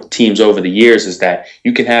 teams over the years, is that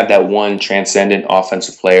you can have that one transcendent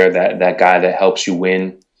offensive player, that guy that helps you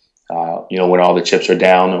win, when all the chips are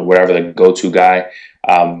down, or whatever, the go-to guy.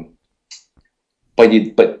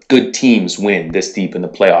 but good teams win this deep in the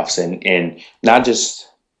playoffs, and not just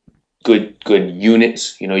good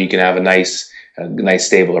units. You know, you can have a nice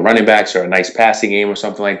stable of running backs or a nice passing game or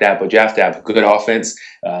something like that, but you have to have good offense,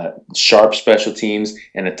 sharp special teams,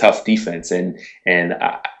 and a tough defense. And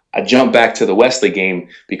I jump back to the Wesley game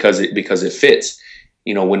because it fits.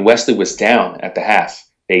 You know, when Wesley was down at the half,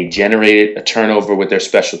 they generated a turnover with their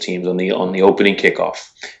special teams on the opening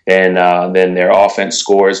kickoff. Then their offense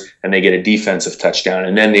scores and they get a defensive touchdown,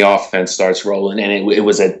 and then the offense starts rolling. And it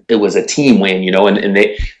was a team win, you know. And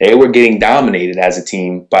they were getting dominated as a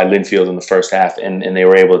team by Linfield in the first half, and they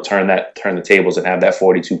were able to turn the tables and have that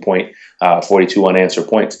 42 unanswered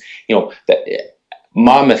points. You know,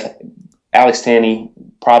 Monmouth, Alex Tanney,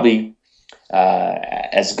 probably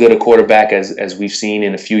as good a quarterback as we've seen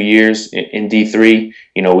in a few years in D3.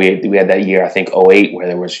 You know, we had that year, I think 2008, where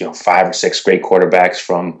there was 5 or 6 great quarterbacks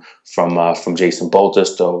from Jason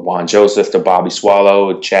Boltus to Juan Joseph to Bobby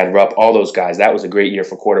Swallow, Chad Rupp, all those guys. That was a great year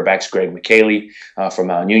for quarterbacks. Greg McKaylee from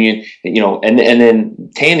Mount Union, you know, and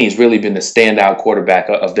then Tanney's really been the standout quarterback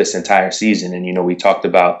of this entire season. And, you know, we talked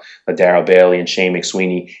about Darryl Bailey and Shane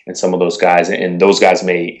McSweeney and some of those guys, and those guys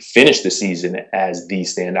may finish the season as the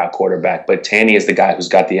standout quarterback, but Tanney is the guy who's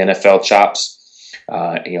got the NFL chops.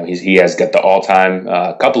 You know, he has got the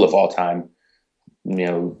couple of all-time, you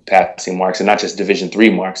know, passing marks, and not just Division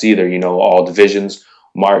III marks either. You know, all divisions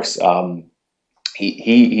marks.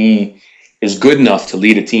 He is good enough to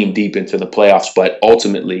lead a team deep into the playoffs, but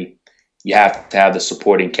ultimately, you have to have the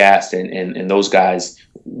supporting cast, and those guys.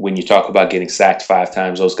 When you talk about getting sacked 5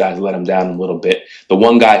 times, those guys let him down a little bit. The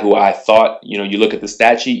one guy who I thought, you know, you look at the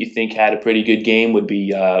stat sheet, you think had a pretty good game would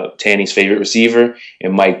be Tanney's favorite receiver,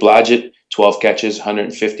 and Mike Blodgett. 12 catches,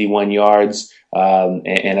 151 yards,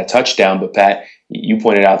 and a touchdown. But Pat, you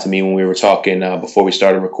pointed out to me when we were talking before we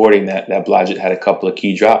started recording that Blodgett had a couple of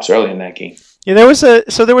key drops early in that game. Yeah, there was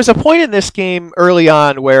a point in this game early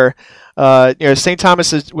on where St.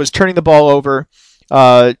 Thomas was turning the ball over,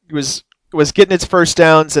 was getting its first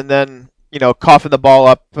downs, and then coughing the ball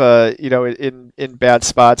up in bad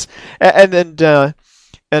spots,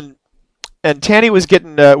 and Tanney was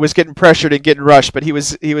getting pressured and getting rushed, but he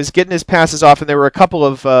was getting his passes off, and there were a couple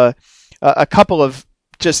of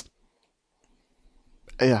just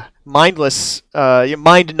mindless,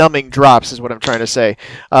 mind-numbing drops is what I'm trying to say.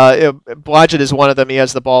 Blodgett is one of them. He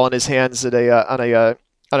has the ball in his hands at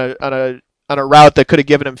on a route that could have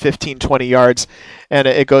given him 15, 20 yards, and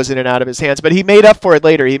it goes in and out of his hands. But he made up for it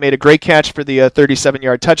later. He made a great catch for the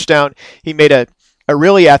 37-yard touchdown. He made a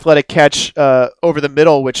really athletic catch over the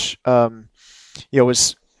middle, which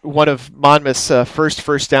was one of Monmouth's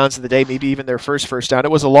first downs of the day, maybe even their first down.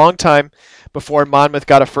 It was a long time before Monmouth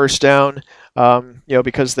got a first down,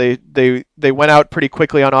 because they went out pretty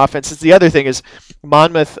quickly on offense. The other thing is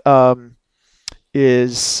Monmouth runs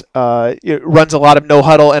a lot of no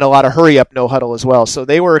huddle and a lot of hurry up no huddle as well. So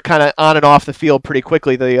they were kind of on and off the field pretty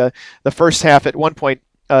quickly. The first half at one point,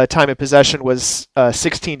 time of possession was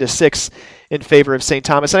 16-6 in favor of St.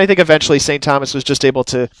 Thomas, and I think eventually St. Thomas was just able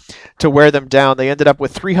to wear them down. They ended up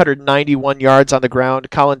with 391 yards on the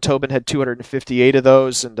ground. Colin Tobin had 258 of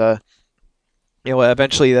those, and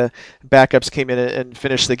eventually the backups came in and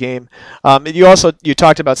finished the game. And you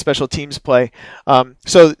talked about special teams play.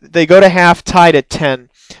 So they go to half tied at 10.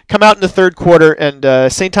 Come out in the third quarter,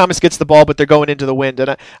 and St. Thomas gets the ball, but they're going into the wind.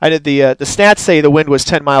 And I did the stats say the wind was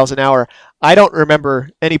 10 miles an hour. I don't remember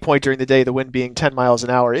any point during the day the wind being 10 miles an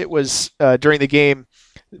hour. It was during the game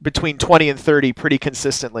between 20 and 30 pretty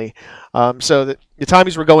consistently. So the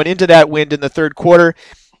Tommies were going into that wind in the third quarter,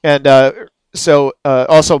 and so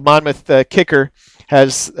also Monmouth kicker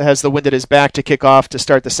has the wind at his back to kick off to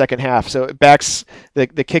start the second half. So it backs the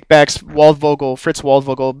kickbacks Fritz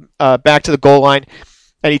Waldvogel back to the goal line,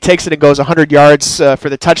 and he takes it and goes 100 yards for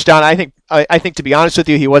the touchdown. I think to be honest with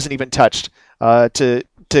you, he wasn't even touched to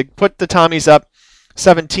put the Tommies up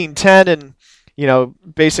 17-10, and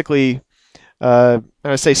basically I'm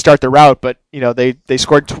going to say start the route, but they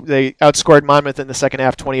outscored Monmouth in the second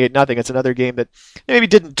half 28-0. It's another game that maybe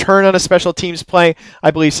didn't turn on a special teams play.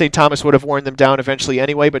 I believe St. Thomas would have worn them down eventually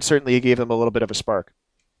anyway, but certainly it gave them a little bit of a spark.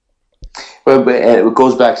 But it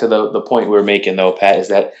goes back to the point we're making, though, Pat, is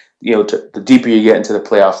that the deeper you get into the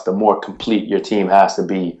playoffs, the more complete your team has to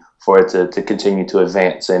be for it to continue to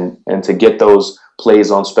advance, and to get those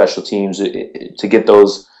plays on special teams, to get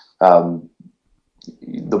those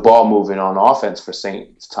the ball moving on offense for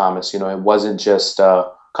St. Thomas. It wasn't just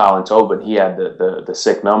Colin Tobin. He had the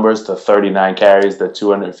sick numbers, the 39 carries, the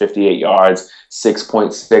 258 yards,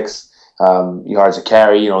 6.6 yards a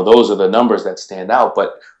carry. Those are the numbers that stand out.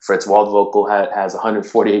 But Fritz Waldvogel has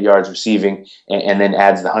 148 yards receiving, and then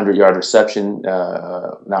adds the 100-yard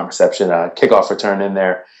kickoff return in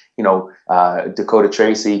there. Dakota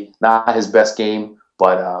Tracy, not his best game,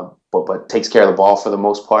 but takes care of the ball for the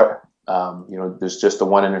most part. There's just the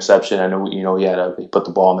one interception. I know, he put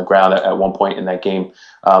the ball on the ground at one point in that game.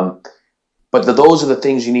 But those are the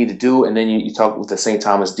things you need to do. And then you talk with the St.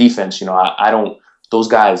 Thomas defense. I don't, those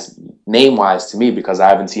guys name-wise to me, because I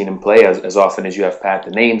haven't seen them play as often as you have, Pat,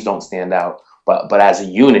 the names don't stand out. But as a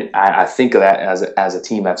unit, I think of that as a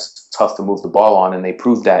team that's tough to move the ball on. And they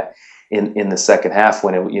proved that in the second half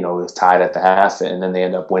when it was tied at the half, and then they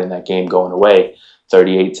end up winning that game going away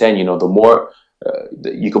 38-10. The more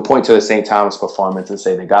you could point to the St. Thomas performance and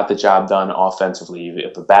say they got the job done offensively.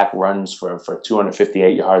 If the back runs for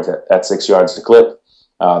 258 yards at 6 yards to clip,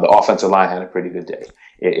 the offensive line had a pretty good day.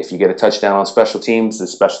 If you get a touchdown on special teams, the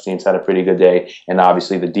special teams had a pretty good day. And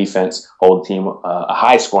obviously the defense hold the team, a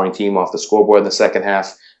high-scoring team off the scoreboard in the second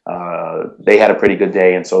half. They had a pretty good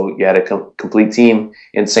day. And so you had a complete team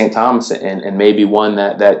in St. Thomas, and maybe one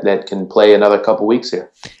that can play another couple weeks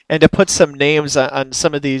here. And to put some names on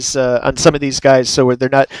some of these guys, so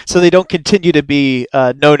they don't continue to be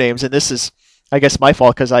no names. And this is, I guess, my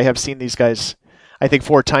fault, because I have seen these guys, I think,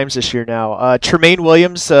 4 times this year now. Tremaine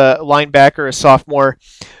Williams, linebacker, a sophomore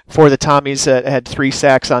for the Tommies, had 3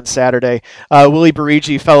 sacks on Saturday. Willie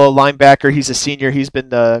Barigi, fellow linebacker, he's a senior. He's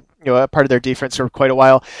been a part of their defense for quite a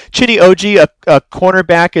while. Chidi Oji, a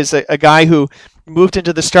cornerback, is a guy who moved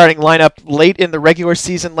into the starting lineup late in the regular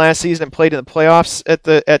season last season and played in the playoffs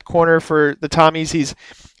at corner for the Tommies.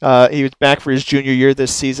 He was back for his junior year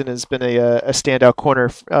this season and has been a standout corner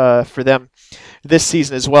for them this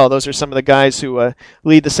season as well. Those are some of the guys who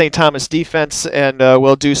lead the St. Thomas defense and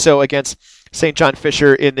will do so against St. John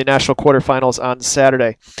Fisher in the national quarterfinals on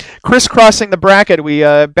Saturday. Crisscrossing the bracket, we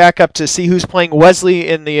back up to see who's playing Wesley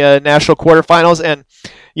in the national quarterfinals. And,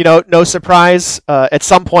 no surprise, at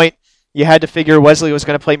some point you had to figure Wesley was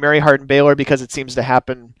going to play Mary Hardin Baylor, because it seems to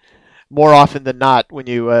happen more often than not when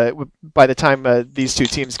by the time these two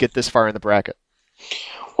teams get this far in the bracket.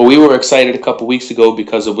 Well, we were excited a couple weeks ago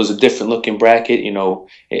because it was a different looking bracket.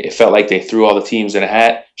 It felt like they threw all the teams in a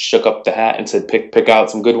hat, shook up the hat, and said pick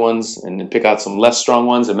out some good ones and then pick out some less strong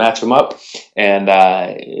ones and match them up. And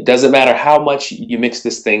it doesn't matter how much you mix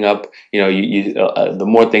this thing up. The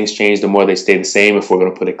more things change, the more they stay the same. If we're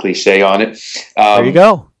going to put a cliche on it, there you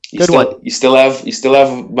go. You still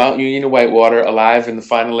have Mount Union and Whitewater alive in the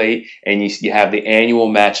final 8, and you have the annual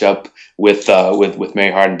matchup with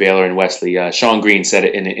Mary Hardin Baylor and Wesley. Sean Green said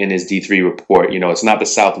it in his D3 report. It's not the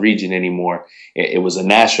South region anymore. It was a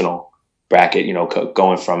national bracket.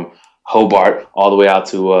 Going from Hobart all the way out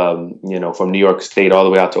to from New York State all the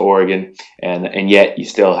way out to Oregon, and yet you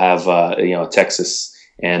still have Texas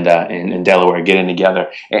and Delaware getting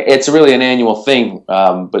together. It's really an annual thing,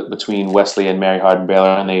 but between Wesley and Mary Hardin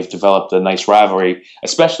Baylor, and they've developed a nice rivalry,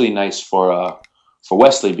 especially nice for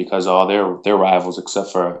Wesley, because all their rivals,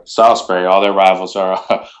 except for Salisbury, all their rivals are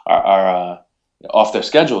off their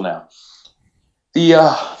schedule now.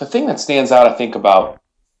 The thing that stands out, I think, about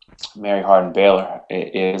Mary Hardin Baylor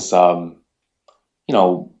is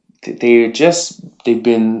they've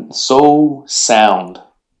been so sound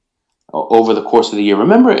over the course of the year.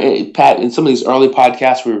 Remember, Pat, in some of these early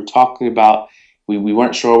podcasts, we were talking about we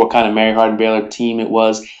weren't sure what kind of Mary Hardin Baylor team it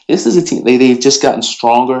was. This is a team, they've just gotten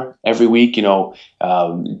stronger every week.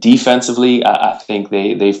 Defensively, I think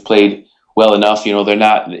they've played well enough. They're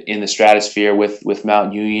not in the stratosphere with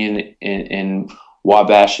Mount Union and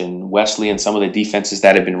Wabash and Wesley and some of the defenses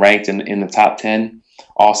that have been ranked in the top 10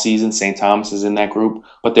 all season. St. Thomas is in that group,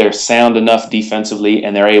 but they're sound enough defensively,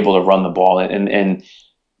 and they're able to run the ball. And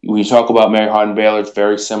when you talk about Mary Hardin Baylor, it's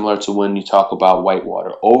very similar to when you talk about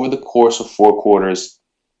Whitewater. Over the course of 4 quarters,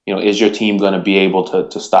 is your team going to be able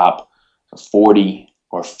to stop 40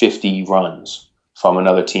 or 50 runs from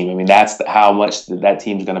another team? I mean, that's how much that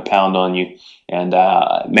team's going to pound on you. And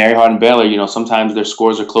Mary Hardin Baylor, sometimes their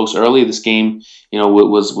scores are close early. This game,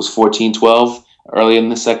 was 14-12 early in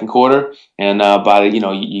the second quarter, and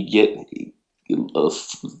you get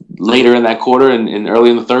later in that quarter and early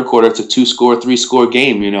in the third quarter, it's a 2-score, 3-score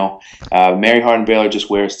game. Mary Hardin Baylor just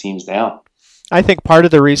wears teams down. I think part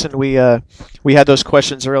of the reason we had those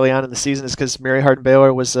questions early on in the season is because Mary Hardin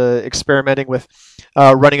Baylor was experimenting with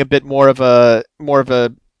running a bit more of a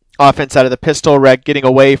offense out of the pistol, getting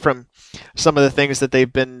away from some of the things that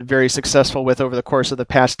they've been very successful with over the course of the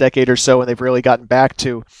past decade or so, and they've really gotten back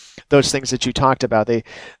to those things that you talked about. They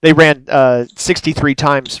ran 63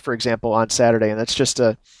 times, for example, on Saturday, and that's just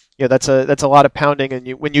that's a lot of pounding. And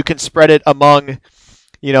when you can spread it among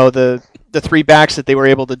the three backs that they were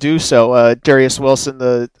able to do so. Darius Wilson,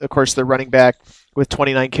 of course, the running back with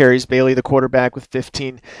 29 carries. Bailey, the quarterback, with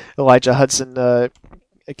 15. Elijah Hudson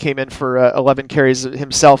came in for 11 carries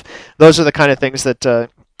himself. Those are the kind of things that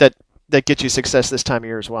get you success this time of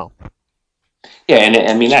year as well. Yeah, and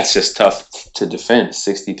I mean that's just tough to defend.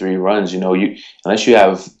 63 runs, unless you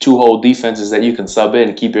have two whole defenses that you can sub in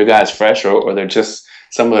and keep your guys fresh, or they're just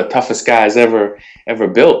some of the toughest guys ever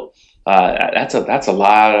built. That's a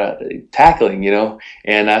lot of tackling,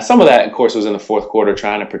 and some of that, of course, was in the fourth quarter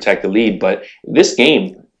trying to protect the lead. But this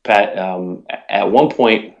game, Pat, at one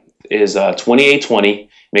point is 28-20,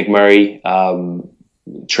 McMurray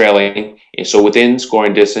trailing, and so within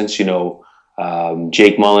scoring distance,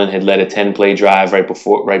 Jake Mullen had led a 10-play drive right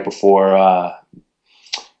before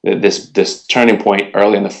this turning point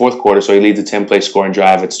early in the fourth quarter. So he leads a 10-play scoring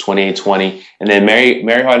drive. It's 28-20, and then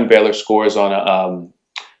Mary Hardin-Baylor scores on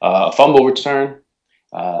a fumble return,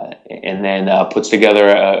 and then puts together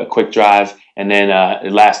a quick drive, and then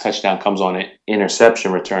the last touchdown comes on an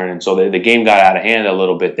interception return. And so the game got out of hand a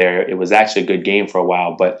little bit there. It was actually a good game for a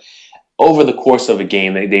while, but over the course of a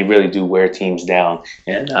game, they really do wear teams down,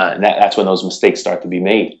 and that's when those mistakes start to be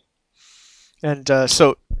made. And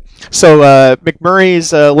so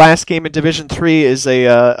McMurray's last game in Division III is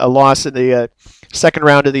a loss in the second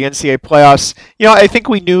round of the NCAA playoffs. I think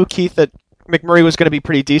we knew, Keith, that McMurray was going to be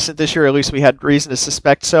pretty decent this year. At least we had reason to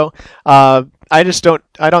suspect so. I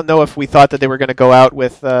don't know if we thought that they were going to go out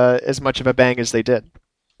with as much of a bang as they did.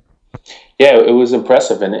 Yeah, it was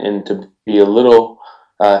impressive, and to be a little.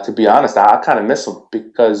 To be honest, I kind of miss them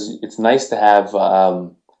because it's nice to have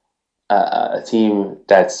a team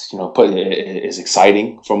that's is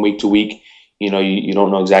exciting from week to week. You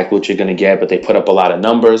don't know exactly what you're going to get, but they put up a lot of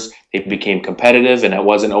numbers. They became competitive, and it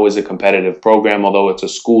wasn't always a competitive program. Although it's a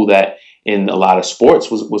school that in a lot of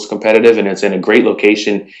sports was competitive, and it's in a great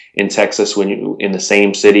location in Texas when you in the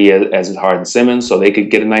same city as Hardin-Simmons, so they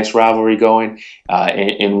could get a nice rivalry going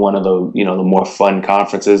in one of the the more fun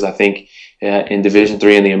conferences, I think. In Division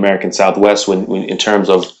III in the American Southwest, when in terms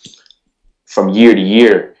of from year to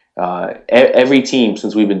year, every team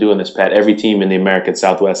since we've been doing this, Pat, every team in the American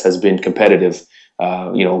Southwest has been competitive.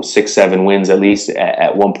 6-7 wins at least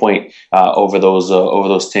at one point over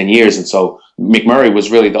those 10 years, and so McMurray was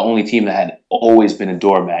really the only team that had always been a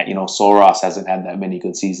doormat. Sul Ross hasn't had that many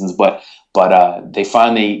good seasons, but they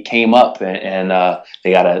finally came up, and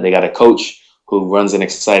they got a coach who runs an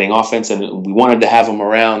exciting offense, and we wanted to have him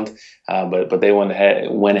around. But they went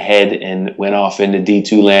ahead and went off into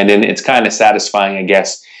D2 land, and it's kind of satisfying, I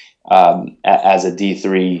guess, as a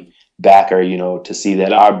D3 backer, to see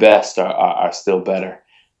that our best are still better.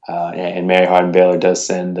 And Mary Hardin-Baylor does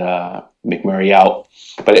send McMurray out,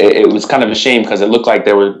 but it was kind of a shame because it looked like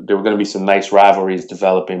there were going to be some nice rivalries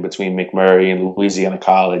developing between McMurray and Louisiana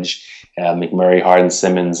College, McMurray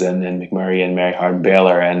Hardin-Simmons, and then McMurray and Mary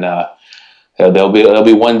Hardin-Baylor, and there'll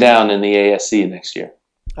be one down in the ASC next year.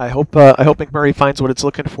 I hope McMurray finds what it's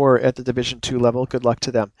looking for at the Division II level. Good luck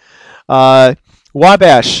to them.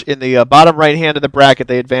 Wabash in the bottom right hand of the bracket,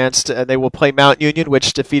 they advanced, and they will play Mount Union,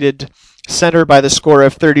 which defeated Center by the score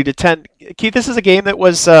of 30-10. Keith, this is a game that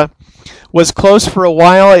was close for a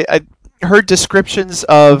while. I heard descriptions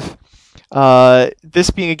of this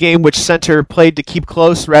being a game which Center played to keep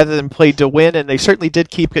close rather than played to win, and they certainly did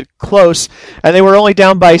keep it close. And they were only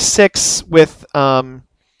down by 6 with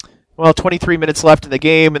 23 minutes left in the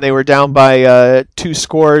game, and they were down by 2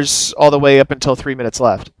 scores all the way up until 3 minutes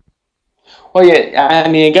left. Well, yeah, I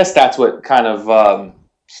mean, I guess that's what kind of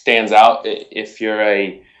stands out if you're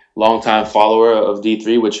a longtime follower of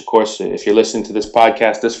D3, which, of course, if you're listening to this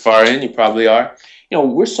podcast this far in, you probably are.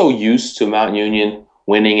 We're so used to Mount Union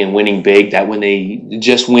winning and winning big that when they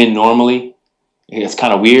just win normally, it's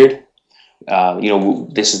kind of weird.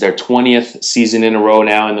 This is their 20th season in a row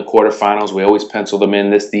now in the quarterfinals. We always pencil them in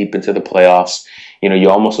this deep into the playoffs. You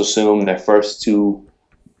almost assume their first 2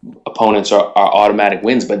 opponents are automatic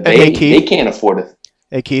wins, but they can't afford it.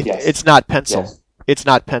 Hey, Keith, yes. It's not pencil. Yes. It's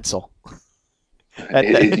not pencil.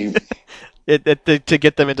 To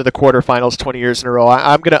get them into the quarterfinals 20 years in a row,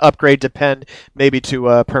 I'm going to upgrade to pen, maybe to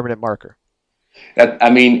a permanent marker. I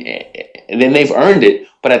mean, then they've earned it,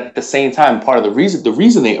 but at the same time, part of the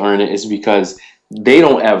reason they earn it is because they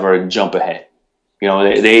don't ever jump ahead.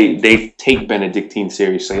 They take Benedictine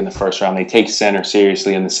seriously in the first round. They take Center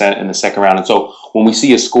seriously in the second round. And so when we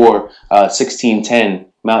see a score 16-10,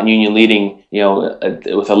 Mount Union leading,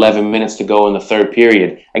 with 11 minutes to go in the third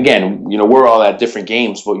period. Again, we're all at different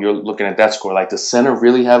games, but you're looking at that score. Like, does Center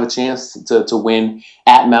really have a chance to win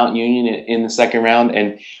at Mount Union in the second round?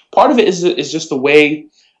 And part of it is just the way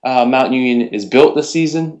Mount Union is built this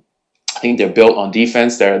season. think they're built on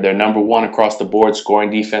defense. They're number one across the board,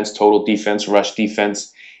 scoring defense, total defense, rush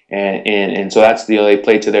defense, and so they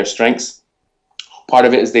play to their strengths. Part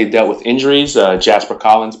of it is they've dealt with injuries. Jasper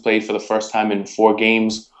Collins played for the first time in 4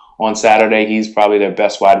 games on Saturday. He's probably their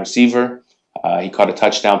best wide receiver. He caught a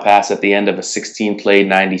touchdown pass at the end of a 16-play,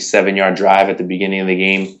 97-yard drive at the beginning of the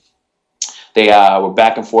game. They were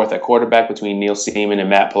back and forth at quarterback between Neil Seaman and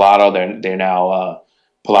Matt Pilato. They're now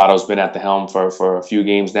Pilato's been at the helm for a few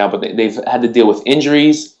games now, but they've had to deal with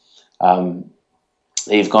injuries.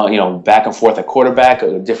 They've gone, back and forth at quarterback,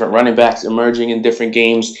 different running backs emerging in different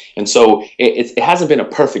games. And so it hasn't been a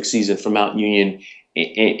perfect season for Mount Union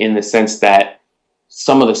in the sense that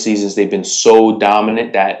some of the seasons they've been so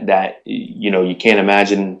dominant that you can't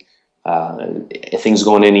imagine things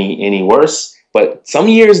going any worse. But some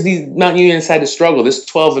years these Mount Union has had to struggle. This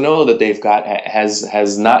 12-0 that they've got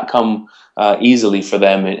has not come easily for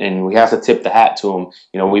them, and we have to tip the hat to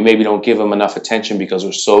them. We maybe don't give them enough attention because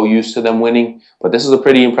we're so used to them winning, but this is a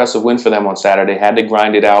pretty impressive win for them on Saturday. Had to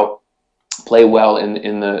grind it out, play well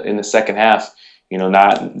in the second half. They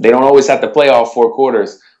don't always have to play all 4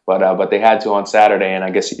 quarters, but they had to on Saturday, and I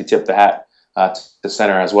guess you could tip the hat to the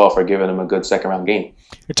center as well for giving them a good second round game.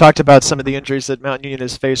 We talked about some of the injuries that Mount Union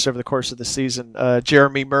has faced over the course of the season.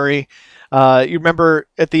 Jeremy Murray. You remember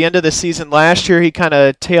at the end of the season last year, he kind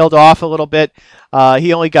of tailed off a little bit.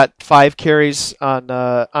 He only got 5 carries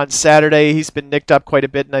on Saturday. He's been nicked up quite a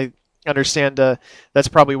bit, and I understand that's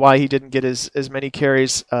probably why he didn't get as many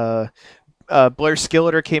carries. Blair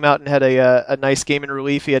Skilleter came out and had a nice game in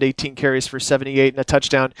relief. He had 18 carries for 78 and a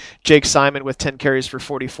touchdown. Jake Simon with 10 carries for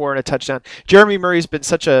 44 and a touchdown. Jeremy Murray's been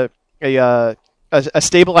such a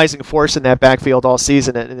stabilizing force in that backfield all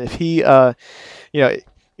season, and if he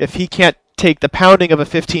if he can't take the pounding of a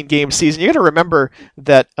 15-game season, you got to remember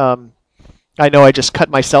that. I know I just cut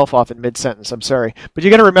myself off in mid-sentence. I'm sorry, but you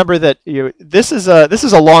got to remember that this is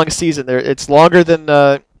a long season. It's longer than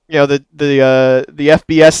the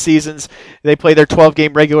FBS seasons. They play their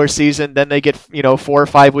 12-game regular season, then they get 4 or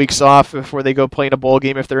 5 weeks off before they go play in a bowl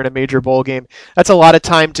game if they're in a major bowl game. That's a lot of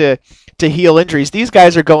time to heal injuries. These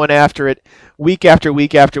guys are going after it week after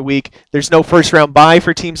week after week. There's no first-round bye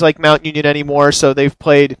for teams like Mount Union anymore, so they've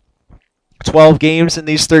played 12 games in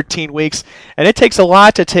these 13 weeks, and it takes a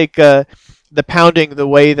lot to take the pounding the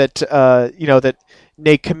way that that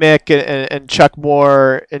Nate Kamick and Chuck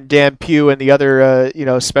Moore and Dan Pugh and the other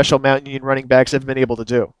special Mount Union running backs have been able to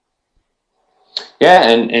do. Yeah,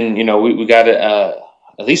 and we got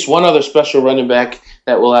at least one other special running back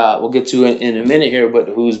that we'll get to in a minute here, but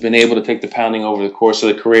who's been able to take the pounding over the course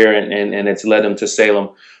of the career, and it's led him to Salem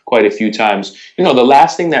quite a few times. The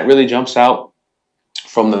last thing that really jumps out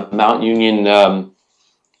from the Mount Union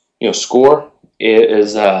score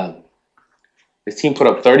is this team put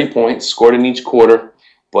up 30 points, scored in each quarter,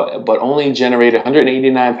 but only generated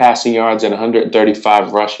 189 passing yards and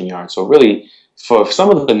 135 rushing yards. So really, for some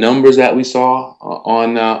of the numbers that we saw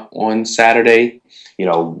on Saturday,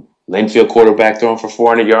 Linfield quarterback throwing for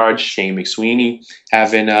 400 yards, Shane McSweeney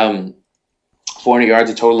having 400 yards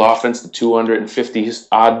of total offense, the 250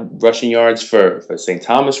 odd rushing yards for St.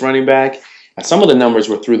 Thomas running back. And some of the numbers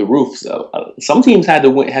were through the roof. So some teams had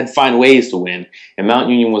to find ways to win, and Mount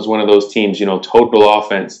Union was one of those teams. Total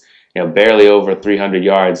offense, barely over 300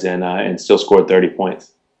 yards, and still scored 30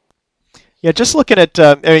 points. Yeah, just looking at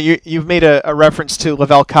you've made a reference to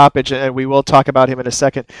Lavelle Coppage, and we will talk about him in a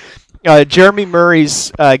second. Jeremy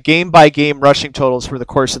Murray's game-by-game rushing totals for the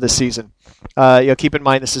course of the season. Keep in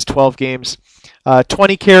mind this is 12 games.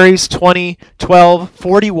 20 carries, 20, 12,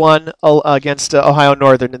 41 against Ohio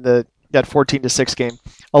Northern in that 14-6 game.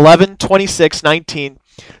 11, 26, 19,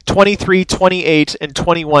 23, 28, and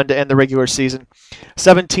 21 to end the regular season.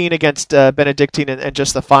 17 against Benedictine and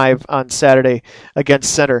just the 5 on Saturday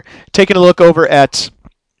against Center. Taking a look over at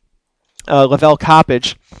Lavelle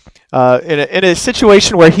Coppage, in a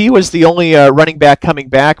situation where he was the only running back coming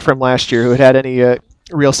back from last year who had any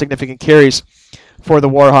real significant carries for the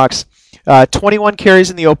Warhawks. 21 carries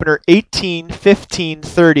in the opener, 18, 15,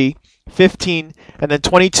 30, 15, and then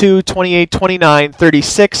 22, 28, 29,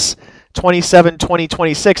 36, 27, 20,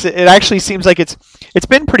 26. It actually seems like it's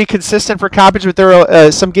been pretty consistent for Coppage, but there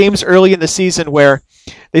are some games early in the season where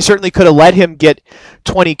they certainly could have let him get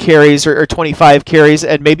 20 carries or 25 carries,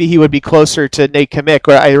 and maybe he would be closer to Nate Kamick,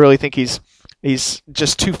 where I really think he's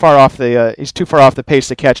just too far off the pace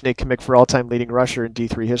to catch Nate Kamick for all-time leading rusher in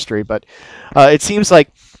D3 history. But it seems like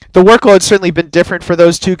the workload's certainly been different for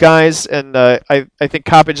those two guys, and I think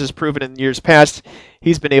Coppage has proven in years past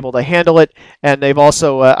he's been able to handle it, and they've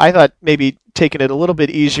also, I thought, maybe taken it a little bit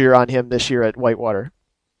easier on him this year at Whitewater.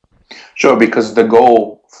 Sure, because the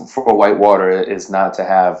goal for Whitewater is not to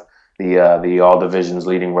have the all divisions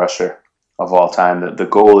leading rusher of all time. The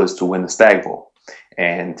goal is to win the Stag Bowl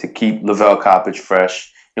and to keep Lavelle Coppage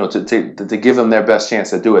fresh. To give them their best chance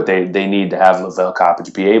to do it, they need to have Lavelle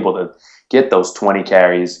Coppage be able to get those 20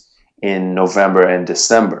 carries in November and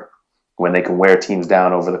December when they can wear teams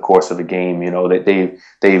down over the course of a game.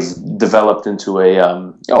 They've developed into a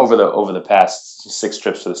over the past 6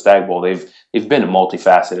 trips to the Stag Bowl. They've been a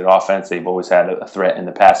multifaceted offense. They've always had a threat in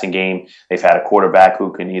the passing game. They've had a quarterback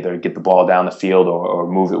who can either get the ball down the field or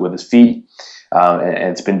move it with his feet. And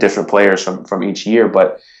it's been different players from each year.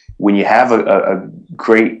 But when you have a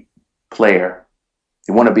great player,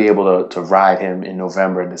 you want to be able to ride him in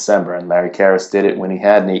November and December. And Larry Karras did it when he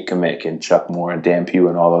had Nate Kamick and Chuck Moore and Dan Pugh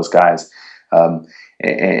and all those guys.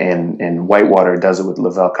 And Whitewater does it with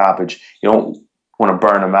Lavelle Coppage. You don't want to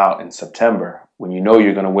burn them out in September when you know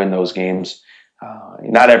you're going to win those games.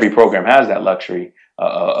 Not every program has that luxury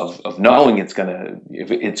of knowing if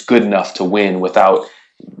it's good enough to win without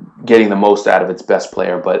getting the most out of its best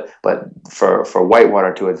player. But for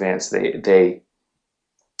Whitewater to advance, they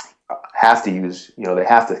have to use,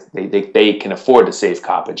 they can afford to save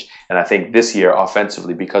Coppage. And I think this year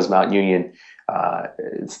offensively, because Mount Union,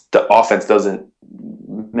 the offense doesn't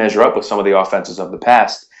measure up with some of the offenses of the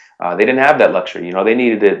past. They didn't have that luxury. They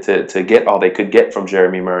needed to get all they could get from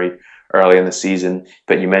Jeremy Murray early in the season.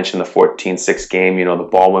 But you mentioned the 14-6 game, the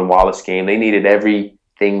Baldwin-Wallace game. They needed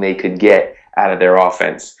everything they could get out of their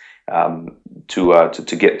offense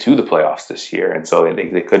to get to the playoffs this year. And so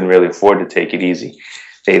they couldn't really afford to take it easy.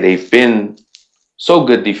 They've been so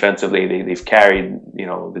good defensively. They've carried,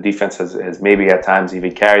 the defense has maybe at times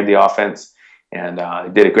even carried the offense. And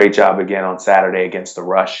they did a great job again on Saturday against the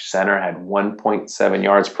rush. Center had 1.7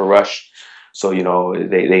 yards per rush. So,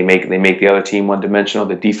 they make the other team one-dimensional.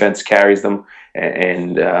 The defense carries them.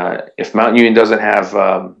 And if Mount Union doesn't have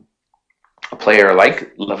a player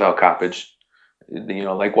like Lavelle Coppage,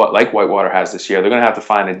 like Whitewater has this year, they're going to have to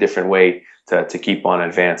find a different way to keep on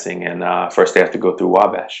advancing. And first they have to go through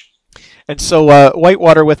Wabash. And so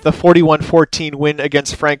Whitewater with the 41-14 win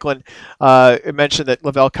against Franklin. It mentioned that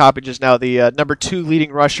Lavelle Coppage is now the number 2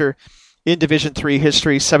 leading rusher in Division III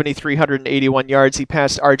history, 7,381 yards. He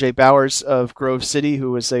passed R.J. Bowers of Grove City,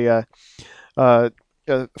 who was a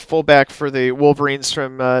fullback for the Wolverines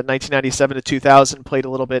from 1997 to 2000, played a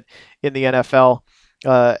little bit in the NFL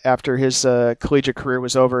after his collegiate career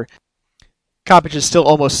was over. Coppage is still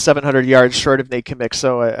almost 700 yards short of Nate Kamick,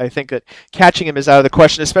 so I think that catching him is out of the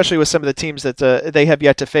question, especially with some of the teams that they have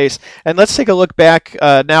yet to face. And let's take a look back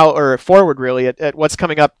now, or forward really, at what's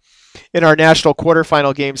coming up in our national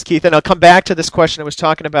quarterfinal games, Keith. And I'll come back to this question I was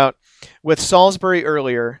talking about with Salisbury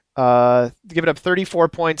earlier, giving up 34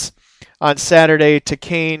 points on Saturday to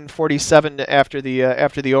Kane, 47 after the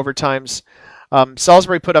overtimes.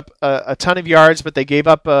 Salisbury put up a ton of yards, but they gave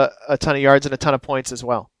up a ton of yards and a ton of points as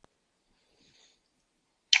well.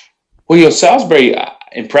 Well, Salisbury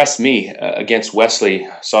impressed me against Wesley.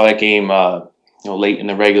 Saw that game, late in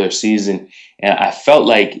the regular season, and I felt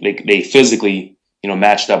like they physically,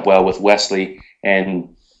 matched up well with Wesley.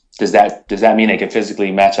 And does that mean they can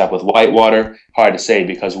physically match up with Whitewater? Hard to say,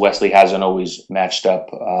 because Wesley hasn't always matched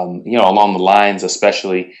up, along the lines,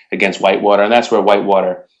 especially against Whitewater, and that's where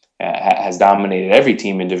Whitewater has dominated every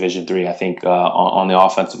team in Division III, I think, on the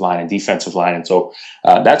offensive line and defensive line, and so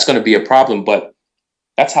that's going to be a problem, but.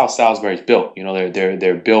 That's how Salisbury's built.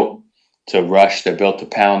 They're built to rush. They're built to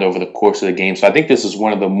pound over the course of the game. So I think this is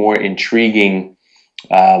one of the more intriguing,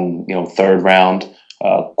 third round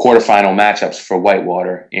quarterfinal matchups for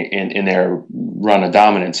Whitewater in their run of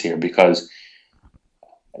dominance here, because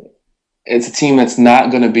it's a team that's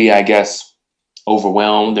not going to be, I guess,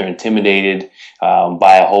 overwhelmed or intimidated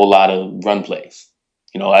by a whole lot of run plays.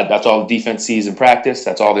 That's all the defense sees in practice.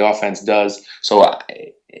 That's all the offense does. So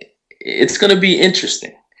it's going to be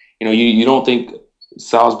interesting. You don't think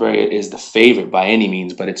Salisbury is the favorite by any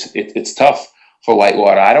means, but it's tough for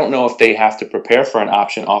Whitewater. I don't know if they have to prepare for an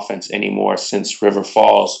option offense anymore since River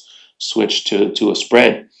Falls switched to a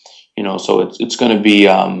spread. So it's going to be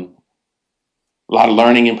a lot of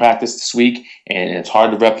learning in practice this week, and it's hard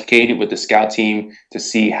to replicate it with the scout team to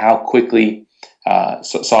see how quickly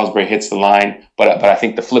Salisbury hits the line, but I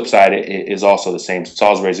think the flip side is also the same.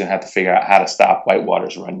 Salisbury's going to have to figure out how to stop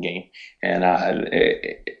Whitewater's run game, and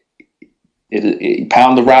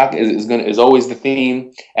pound the rock is always the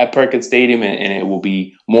theme at Perkins Stadium, and it will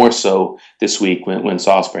be more so this week when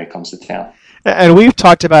Salisbury comes to town. And we've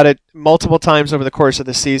talked about it multiple times over the course of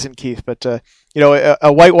the season, Keith, but a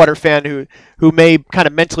Whitewater fan who may kind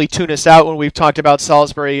of mentally tune us out when we've talked about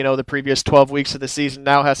Salisbury, the previous 12 weeks of the season,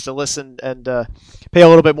 now has to listen and pay a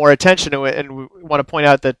little bit more attention to it. And we want to point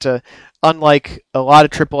out that unlike a lot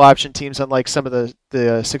of triple option teams, unlike some of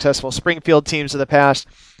the successful Springfield teams of the past,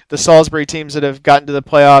 the Salisbury teams that have gotten to the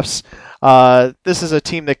playoffs, this is a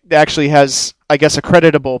team that actually has, I guess, a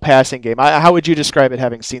creditable passing game. How would you describe it,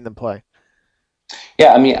 having seen them play?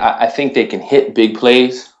 Yeah, I mean, I think they can hit big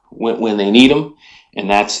plays when they need them, and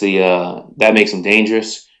that makes them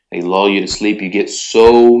dangerous. They lull you to sleep. You get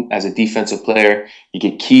as a defensive player, you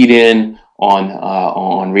get keyed in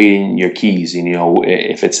on reading your keys. And,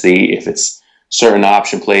 if it's certain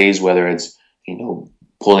option plays, whether it's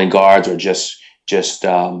pulling guards or just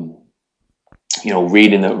reading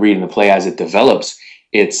the play as it develops,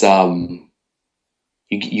 it's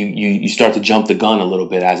you start to jump the gun a little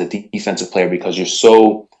bit as a defensive player, because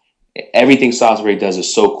everything Salisbury does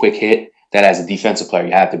is so quick hit that as a defensive player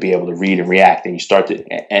you have to be able to read and react, and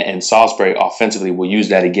and Salisbury offensively will use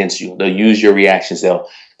that against you. They'll use your reactions. They'll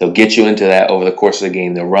get you into that over the course of the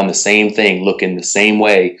game. They'll run the same thing, looking the same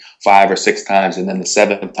way 5 or 6 times, and then the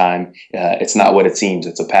 7th time it's not what it seems.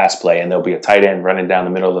 It's a pass play, and there'll be a tight end running down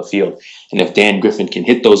the middle of the field. And if Dan Griffin can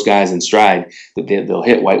hit those guys in stride, they'll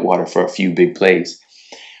hit Whitewater for a few big plays.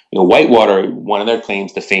 Whitewater, one of their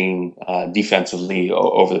claims to fame defensively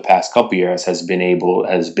over the past couple years has been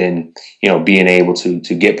being able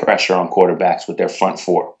to get pressure on quarterbacks with their front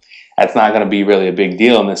four. That's not going to be really a big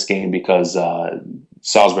deal in this game, because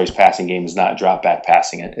Salisbury's passing game is not drop back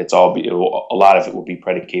passing. A lot of it will be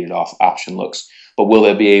predicated off option looks. But will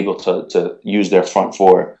they be able to use their front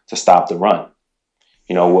four to stop the run?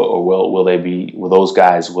 Will those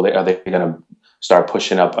guys are they going to start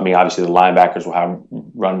pushing up? I mean, obviously the linebackers will have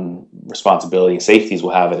run responsibility and safeties will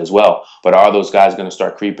have it as well. But are those guys going to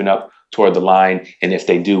start creeping up toward the line? And if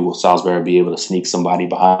they do, will Salisbury be able to sneak somebody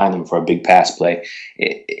behind them for a big pass play?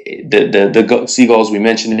 The Seagulls, we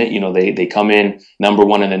mentioned it, they come in number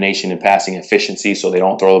 1 in the nation in passing efficiency, so they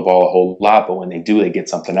don't throw the ball a whole lot. But when they do, they get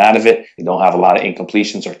something out of it. They don't have a lot of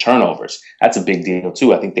incompletions or turnovers. That's a big deal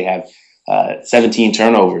too. I think they have 17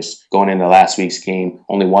 turnovers going into last week's game.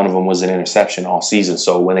 Only one of them was an interception all season.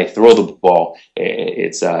 So when they throw the ball,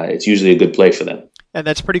 it's usually a good play for them. And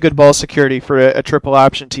that's pretty good ball security for a triple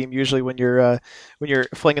option team. Usually, when you're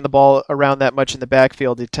flinging the ball around that much in the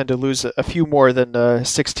backfield, you tend to lose a few more than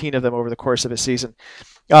 16 of them over the course of a season.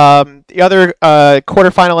 The other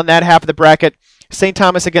quarterfinal in that half of the bracket, St.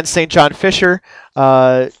 Thomas against St. John Fisher.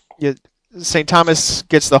 St. Thomas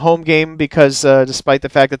gets the home game because, despite the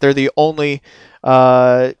fact that they're in the only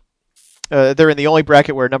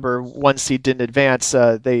bracket where number 1 seed didn't advance,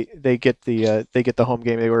 they get the home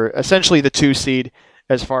game. They were essentially the 2 seed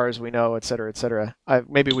as far as we know, et cetera, et cetera.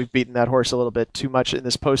 Maybe we've beaten that horse a little bit too much in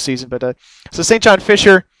this postseason, but so St. John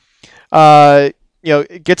Fisher,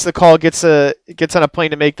 gets the call, gets on a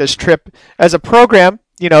plane to make this trip as a program.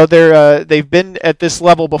 They've been at this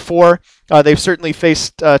level before. They've certainly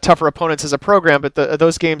faced tougher opponents as a program, but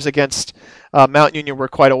those games against Mount Union were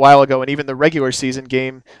quite a while ago, and even the regular season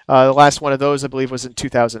game, the last one of those, I believe, was in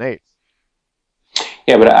 2008.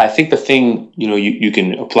 Yeah, but I think the thing you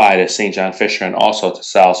can apply to St. John Fisher and also to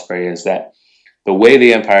Salisbury is that the way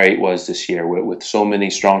the Empire 8 was this year, with so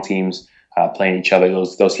many strong teams playing each other,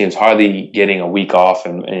 those teams hardly getting a week off,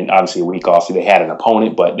 and obviously a week off, so they had an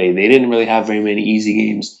opponent, but they didn't really have very many easy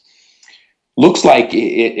games. Looks like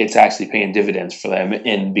it's actually paying dividends for them,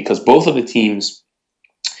 and because both of the teams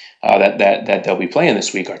that they'll be playing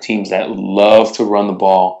this week are teams that love to run the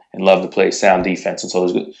ball and love to play sound defense, and so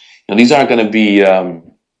these aren't going to be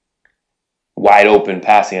wide open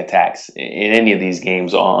passing attacks in any of these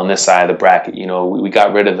games on this side of the bracket. We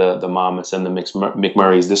got rid of the Monmouths and the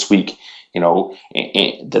McMurrays this week.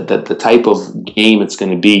 The type of game it's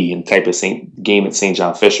going to be, and type of game that St.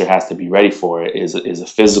 John Fisher has to be ready for is a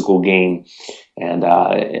physical game, and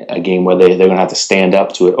a game where they're going to have to stand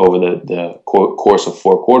up to it over the course of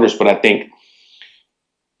 4 quarters. But I think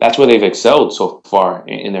that's where they've excelled so far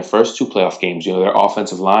in their first 2 playoff games. Their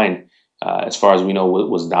offensive line, as far as we know,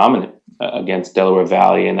 was dominant against Delaware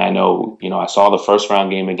Valley, and I know I saw the first round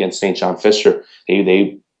game against St. John Fisher.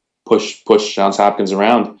 They pushed Johns Hopkins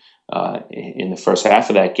around in the first half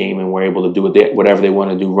of that game, and were able to do whatever they want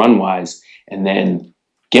to do run wise, and then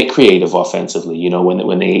get creative offensively.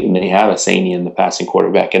 When they have a Saney in the passing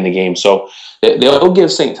quarterback in the game, so they'll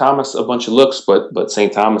give St. Thomas a bunch of looks. But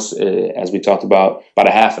St. Thomas, as we talked about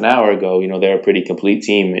a half an hour ago, they're a pretty complete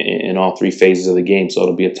team in all 3 phases of the game. So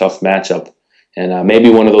it'll be a tough matchup, and maybe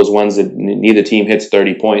one of those ones that neither team hits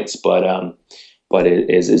 30 points, but it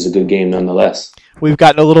is a good game nonetheless. We've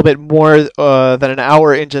gotten a little bit more than an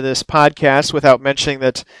hour into this podcast without mentioning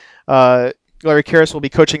that Larry Karras will be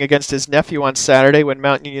coaching against his nephew on Saturday when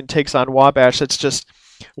Mount Union takes on Wabash. That's just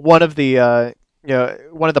one of the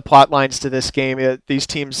one of the plot lines to this game. These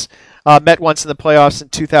teams met once in the playoffs in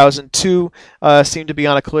 2002, seemed to be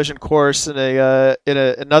on a collision course in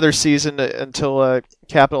another season until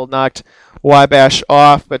Capital knocked Wabash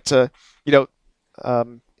off. But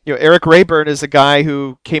Eric Rayburn is a guy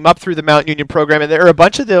who came up through the Mount Union program, and there are a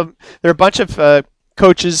bunch of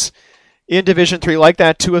coaches in Division III like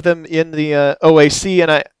that. Two of them in the OAC,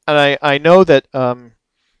 and I know that, and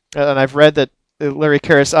I've read that Larry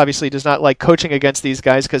Karras obviously does not like coaching against these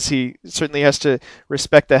guys because he certainly has to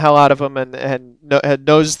respect the hell out of them, and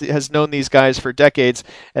has known these guys for decades,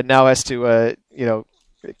 and now has to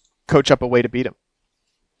coach up a way to beat them.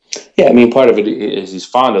 Yeah, I mean, part of it is he's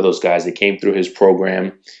fond of those guys that came through his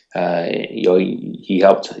program. He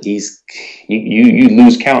helped. You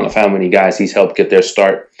lose count of how many guys he's helped get their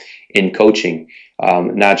start in coaching.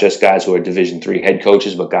 Not just guys who are Division III head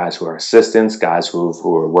coaches, but guys who are assistants, guys who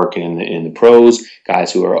are working in the pros,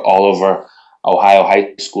 guys who are all over Ohio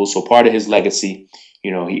high school. So part of his legacy,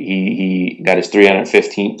 he got his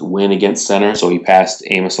 315th win against Center, so he passed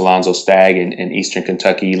Amos Alonzo Stagg and Eastern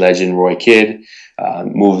Kentucky legend Roy Kidd.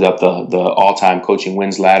 Moved up the all-time coaching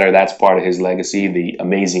wins ladder. That's part of his legacy. The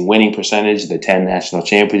amazing winning percentage, the 10 national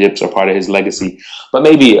championships are part of his legacy. But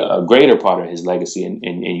maybe a greater part of his legacy,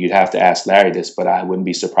 and you'd have to ask Larry this, but I wouldn't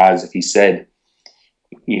be surprised if he said,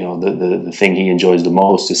 the thing he enjoys the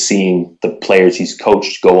most is seeing the players he's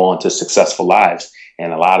coached go on to successful lives,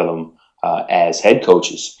 and a lot of them as head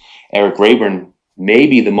coaches. Eric Rayburn may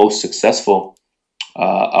be the most successful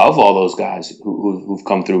of all those guys who've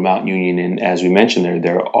come through Mount Union, and as we mentioned,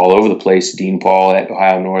 they're all over the place. Dean Paul at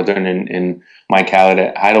Ohio Northern and Mike Hallett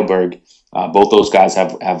at Heidelberg. Both those guys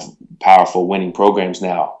have powerful winning programs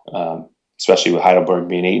now, especially with Heidelberg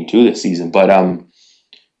being 8-2 this season. But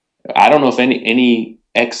I don't know if any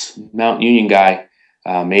ex Mount Union guy,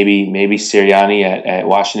 maybe Sirianni at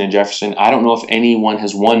Washington Jefferson, I don't know if anyone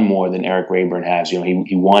has won more than Eric Rayburn has.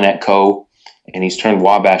 He won at Co. And he's turned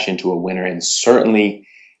Wabash into a winner. And certainly,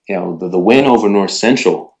 the win over North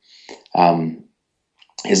Central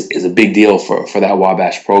is a big deal for that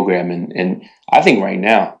Wabash program. And I think right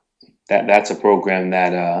now that's a program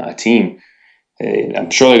that a team,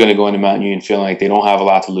 I'm sure they're going to go into Mount Union feeling like they don't have a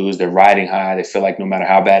lot to lose. They're riding high. They feel like no matter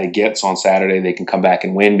how bad it gets on Saturday, they can come back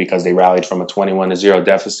and win because they rallied from a 21-0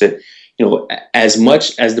 deficit. As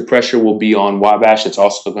much as the pressure will be on Wabash, it's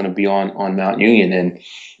also going to be on Mount Union. And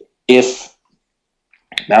if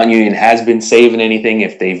Mount Union has been saving anything,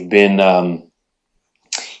 if they've been,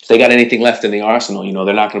 if they got anything left in the arsenal,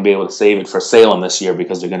 they're not going to be able to save it for Salem this year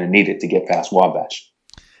because they're going to need it to get past Wabash.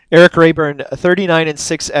 Eric Rayburn,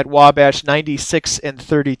 39-6 at Wabash,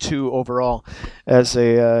 96-32 overall as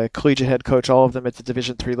a collegiate head coach. All of them at the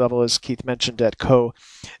Division III level, as Keith mentioned, at Co.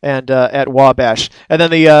 and at Wabash. And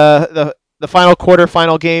then the final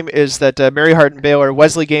quarterfinal game is that Mary Hardin Baylor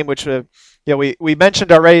Wesley game, which we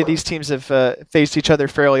mentioned already. These teams have faced each other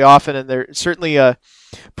fairly often, and they're certainly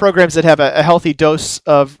programs that have a healthy dose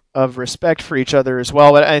of respect for each other as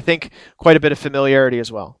well. But I think quite a bit of familiarity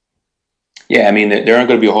as well. Yeah, I mean, there aren't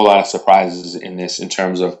going to be a whole lot of surprises in this in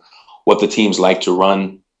terms of what the teams like to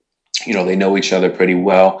run. They know each other pretty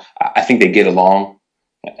well. I think they get along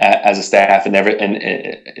as a staff, and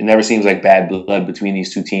it never seems like bad blood between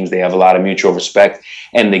these two teams. They have a lot of mutual respect,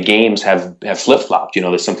 and the games have flip-flopped.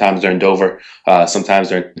 Sometimes they're in Dover, sometimes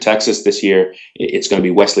they're in Texas. This year, it's going to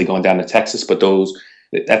be Wesley going down to Texas, but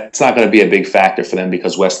that's not going to be a big factor for them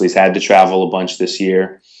because Wesley's had to travel a bunch this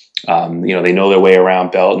year. They know their way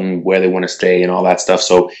around Belton, where they want to stay and all that stuff.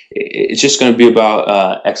 So it's just going to be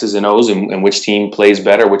about X's and O's and which team plays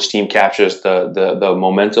better, which team captures the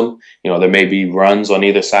momentum. There may be runs on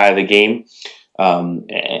either side of the game.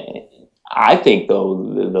 I think, though,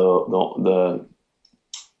 the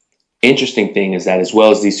interesting thing is that as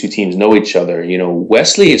well as these two teams know each other,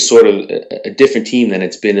 Wesley is sort of a different team than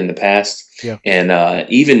it's been in the past. Yeah. And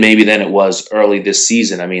even maybe than it was early this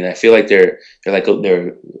season. I mean, I feel like they're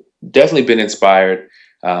definitely been inspired,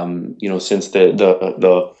 since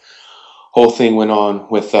the whole thing went on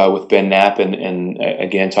with Ben Knapp and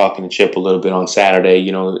again, talking to Chip a little bit on Saturday,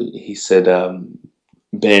 he said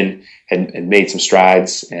Ben had made some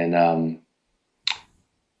strides and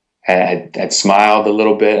had smiled a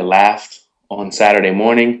little bit and laughed on Saturday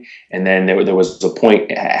morning. And then there was a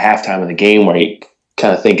point at halftime of the game where he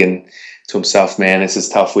kind of thinking to himself, man, this is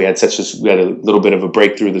tough. We had a little bit of a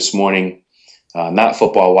breakthrough this morning. Not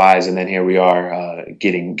football wise, and then here we are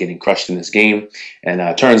getting crushed in this game.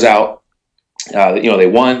 And turns out They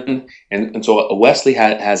won, and so Wesley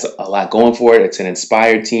has a lot going for it. It's an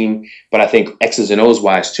inspired team, but I think X's and O's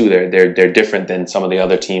wise too, they're different than some of the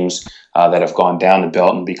other teams that have gone down to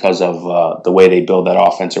Belton because of the way they build that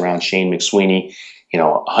offense around Shane McSweeney.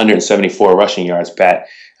 174 rushing yards, Pat,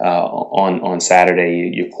 on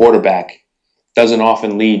Saturday. Your quarterback doesn't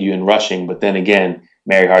often lead you in rushing, but then again,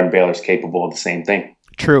 Mary Hardin Baylor is capable of the same thing.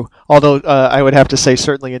 True, although I would have to say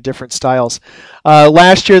certainly in different styles.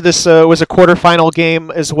 Last year, this was a quarterfinal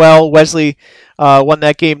game as well. Wesley won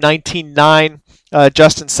that game 19-9.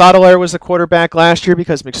 Justin Sotoler was the quarterback last year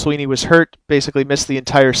because McSweeney was hurt, basically missed the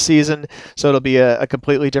entire season. So it'll be a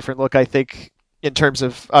completely different look, I think, in terms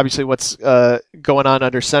of obviously what's going on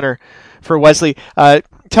under center for Wesley.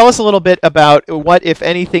 Tell us a little bit about what, if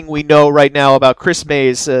anything, we know right now about Chris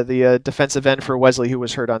Mays, the defensive end for Wesley, who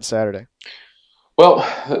was hurt on Saturday. Well,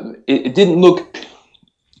 it didn't look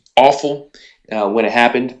awful when it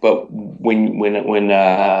happened, but when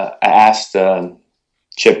I asked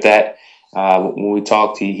Chip that when we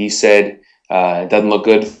talked, he said it doesn't look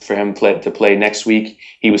good for him to play next week.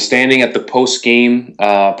 He was standing at the post-game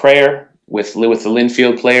prayer with the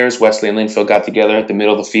Linfield players. Wesley and Linfield got together at the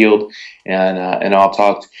middle of the field and all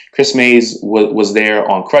talked. Chris Mays was there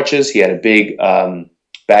on crutches. He had a big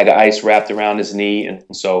bag of ice wrapped around his knee, and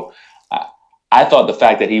so I thought the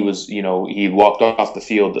fact that he was, he walked off the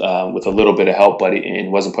field with a little bit of help, but it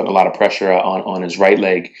wasn't putting a lot of pressure on his right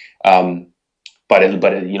leg. But he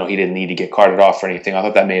didn't need to get carted off or anything. I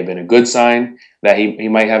thought that may have been a good sign that he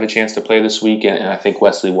might have a chance to play this week, and I think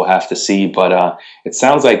Wesley will have to see. But it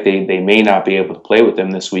sounds like they may not be able to play with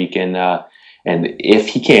him this week, and if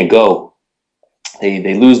he can't go,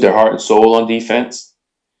 they lose their heart and soul on defense.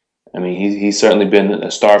 I mean, he's certainly been a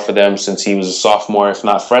star for them since he was a sophomore, if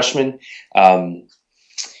not freshman. But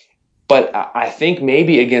I think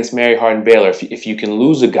maybe against Mary Hardin Baylor, if you can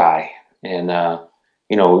lose a guy, and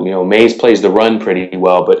Mays plays the run pretty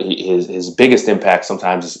well, but his biggest impact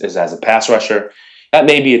sometimes is as a pass rusher. That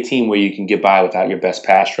may be a team where you can get by without your best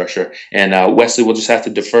pass rusher. And Wesley will just have to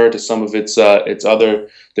defer to some of its other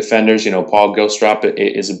defenders. Paul Gilstrop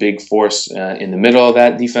is a big force in the middle of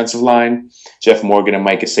that defensive line. Jeff Morgan and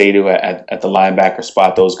Mike Asadu at the linebacker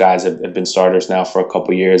spot. Those guys have been starters now for a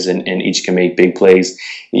couple years and each can make big plays.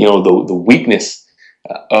 The weakness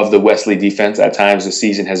of the Wesley defense at times this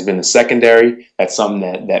season has been the secondary. That's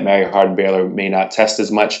something that Mary Hardin Baylor may not test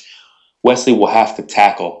as much. Wesley will have to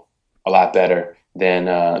tackle a lot better than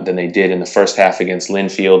they did in the first half against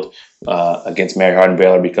Linfield, against Mary Hardin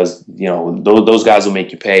Baylor, because those guys will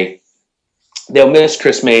make you pay. They'll miss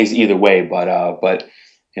Chris Mays either way, but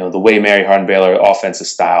the way Mary Hardin Baylor offense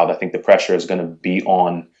is styled, I think the pressure is going to be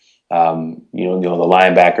on the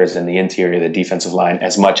linebackers and the interior of the defensive line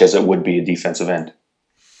as much as it would be a defensive end.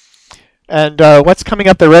 And what's coming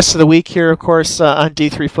up the rest of the week here, of course, on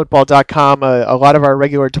d3football.com. A lot of our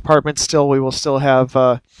regular departments still, we will still have,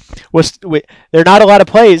 there are not a lot of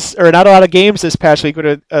plays, or not a lot of games this past week,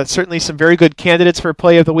 but certainly some very good candidates for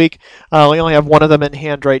play of the week. We only have one of them in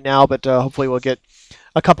hand right now, but hopefully we'll get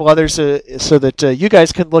a couple others so that you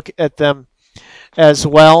guys can look at them as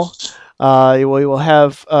well. We will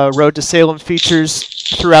have Road to Salem features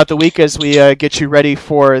throughout the week as we get you ready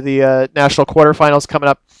for the national quarterfinals coming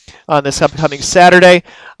up on this upcoming Saturday.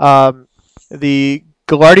 The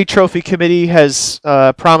Gagliardi Trophy Committee has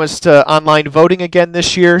promised online voting again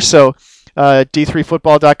this year, so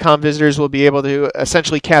d3football.com visitors will be able to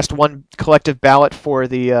essentially cast one collective ballot for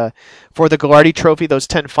the Gagliardi Trophy. Those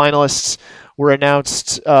 10 finalists were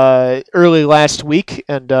announced early last week,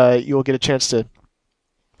 and you will get a chance to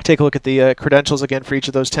take a look at the credentials again for each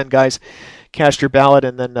of those 10 guys. Cast your ballot,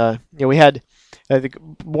 and then we had, I think,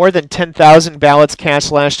 more than 10,000 ballots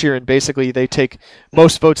cast last year, and basically they take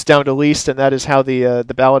most votes down to least, and that is how the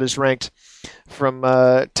ballot is ranked from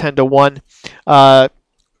 10 to 1.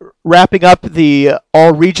 Wrapping up the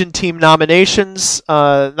all-region team nominations.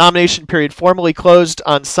 Nomination period formally closed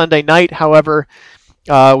on Sunday night. However,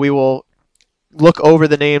 we will look over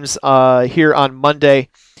the names here on Monday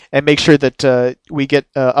and make sure that we get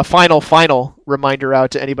a final reminder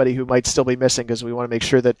out to anybody who might still be missing, because we want to make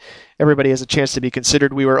sure that everybody has a chance to be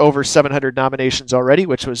considered. We were over 700 nominations already,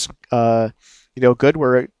 which was good.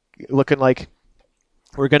 We're looking like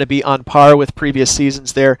we're going to be on par with previous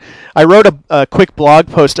seasons there. I wrote a quick blog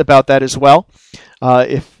post about that as well.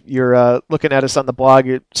 If you're looking at us on the blog,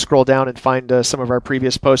 you scroll down and find some of our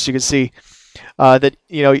previous posts. You can see that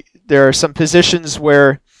there are some positions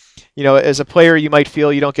where as a player, you might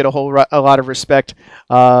feel you don't get a lot of respect.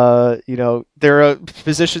 There are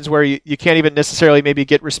positions where you can't even necessarily maybe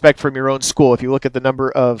get respect from your own school. If you look at the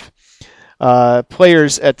number of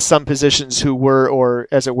players at some positions who were, or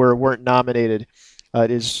as it were, weren't nominated.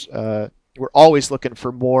 We're always looking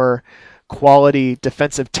for more quality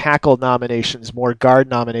defensive tackle nominations, more guard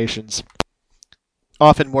nominations,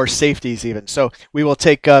 often more safeties even. So we will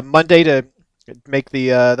take Monday to make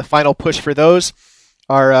the final push for those.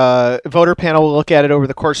 Our voter panel will look at it over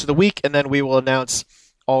the course of the week, and then we will announce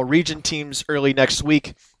all region teams early next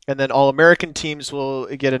week, and then all American teams will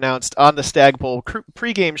get announced on the Stag Bowl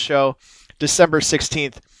pregame show December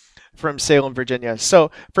 16th from Salem, Virginia. So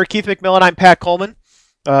for Keith McMillan, I'm Pat Coleman.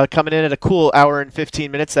 Coming in at a cool hour and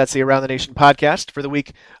 15 minutes. That's the Around the Nation podcast for the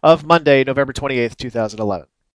week of Monday, November 28th, 2011.